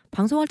하는데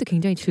방송할 때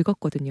굉장히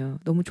즐겁거든요.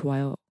 너무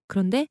좋아요.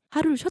 그런데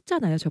하루를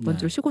쉬었잖아요. 저번 네.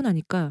 주를 쉬고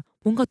나니까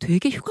뭔가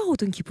되게 휴가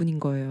오던 기분인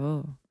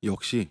거예요.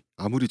 역시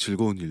아무리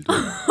즐거운 일도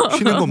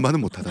쉬는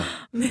것만은 못하다.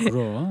 네.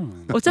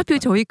 그럼. 어차피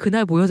저희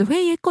그날 모여서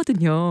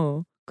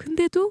회의했거든요.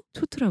 근데도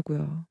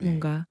좋더라고요.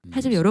 뭔가.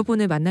 하지만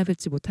여러분을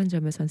만나뵙지 못한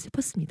점에선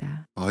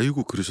슬펐습니다.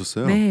 아이고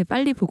그러셨어요? 네,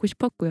 빨리 보고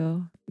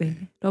싶었고요.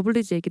 네,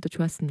 러블리즈 얘기도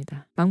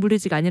좋았습니다.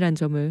 망블리즈가 아니라는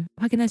점을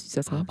확인할 수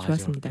있어서 맞아,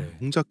 좋았습니다. 그래.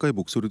 홍 작가의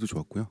목소리도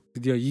좋았고요.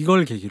 드디어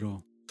이걸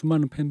계기로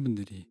수많은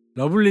팬분들이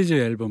러블리즈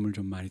앨범을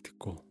좀 많이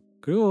듣고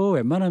그리고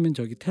웬만하면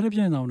저기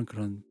텔레비전에 나오는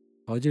그런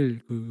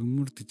어질 그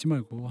음으로 듣지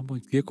말고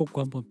한번 귀에 꽂고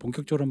한번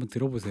본격적으로 한번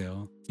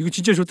들어보세요. 이거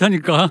진짜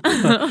좋다니까.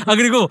 아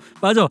그리고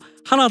맞아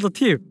하나 더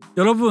팁.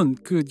 여러분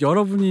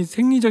여러분이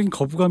생리적인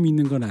거부감이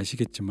있는 건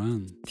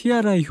아시겠지만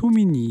티아라의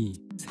효민이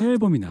새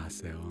앨범이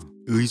나왔어요.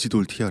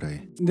 의지돌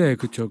티아라에. 네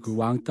그렇죠. 그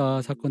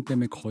왕따 사건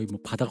때문에 거의 뭐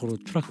바닥으로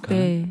추락한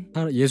네,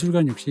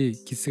 예술관 역시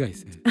기스가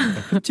있어요.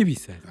 그러니까 흠집이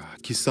있어요.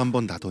 기스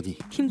한번 나더니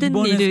힘든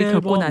이번에 새 일을 겪고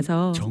앨범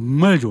나서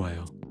정말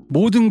좋아요.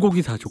 모든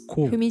곡이 다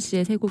좋고 효민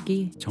씨의 새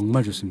곡이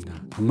정말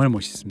좋습니다. 정말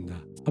멋있습니다.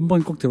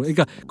 한번 꼭 들어.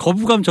 그러니까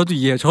거부감 저도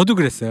이해해요. 저도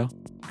그랬어요.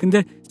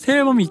 근데 새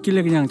앨범이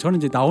있길래 그냥 저는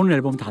이제 나오는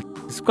앨범 다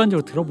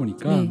습관적으로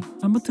들어보니까 네.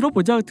 한번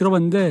들어보자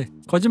들어봤는데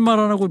거짓말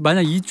안 하고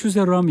만약 이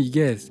추세로 하면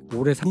이게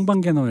올해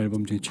상반기에 나온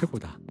앨범 중에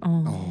최고다.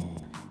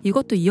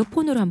 이것도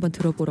이어폰으로 한번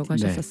들어보라고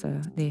네.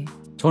 하셨었어요. 네.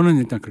 저는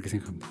일단 그렇게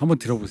생각합니다. 한번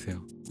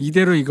들어보세요.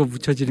 이대로 이거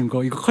묻혀지는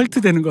거 이거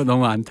컬트 되는 거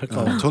너무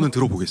안타까워요. 저는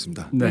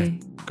들어보겠습니다. 네.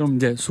 그럼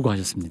이제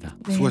수고하셨습니다.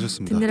 네.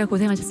 수고하셨습니다. 듣느라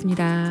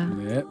고생하셨습니다.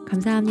 네.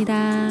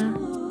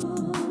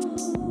 감사합니다.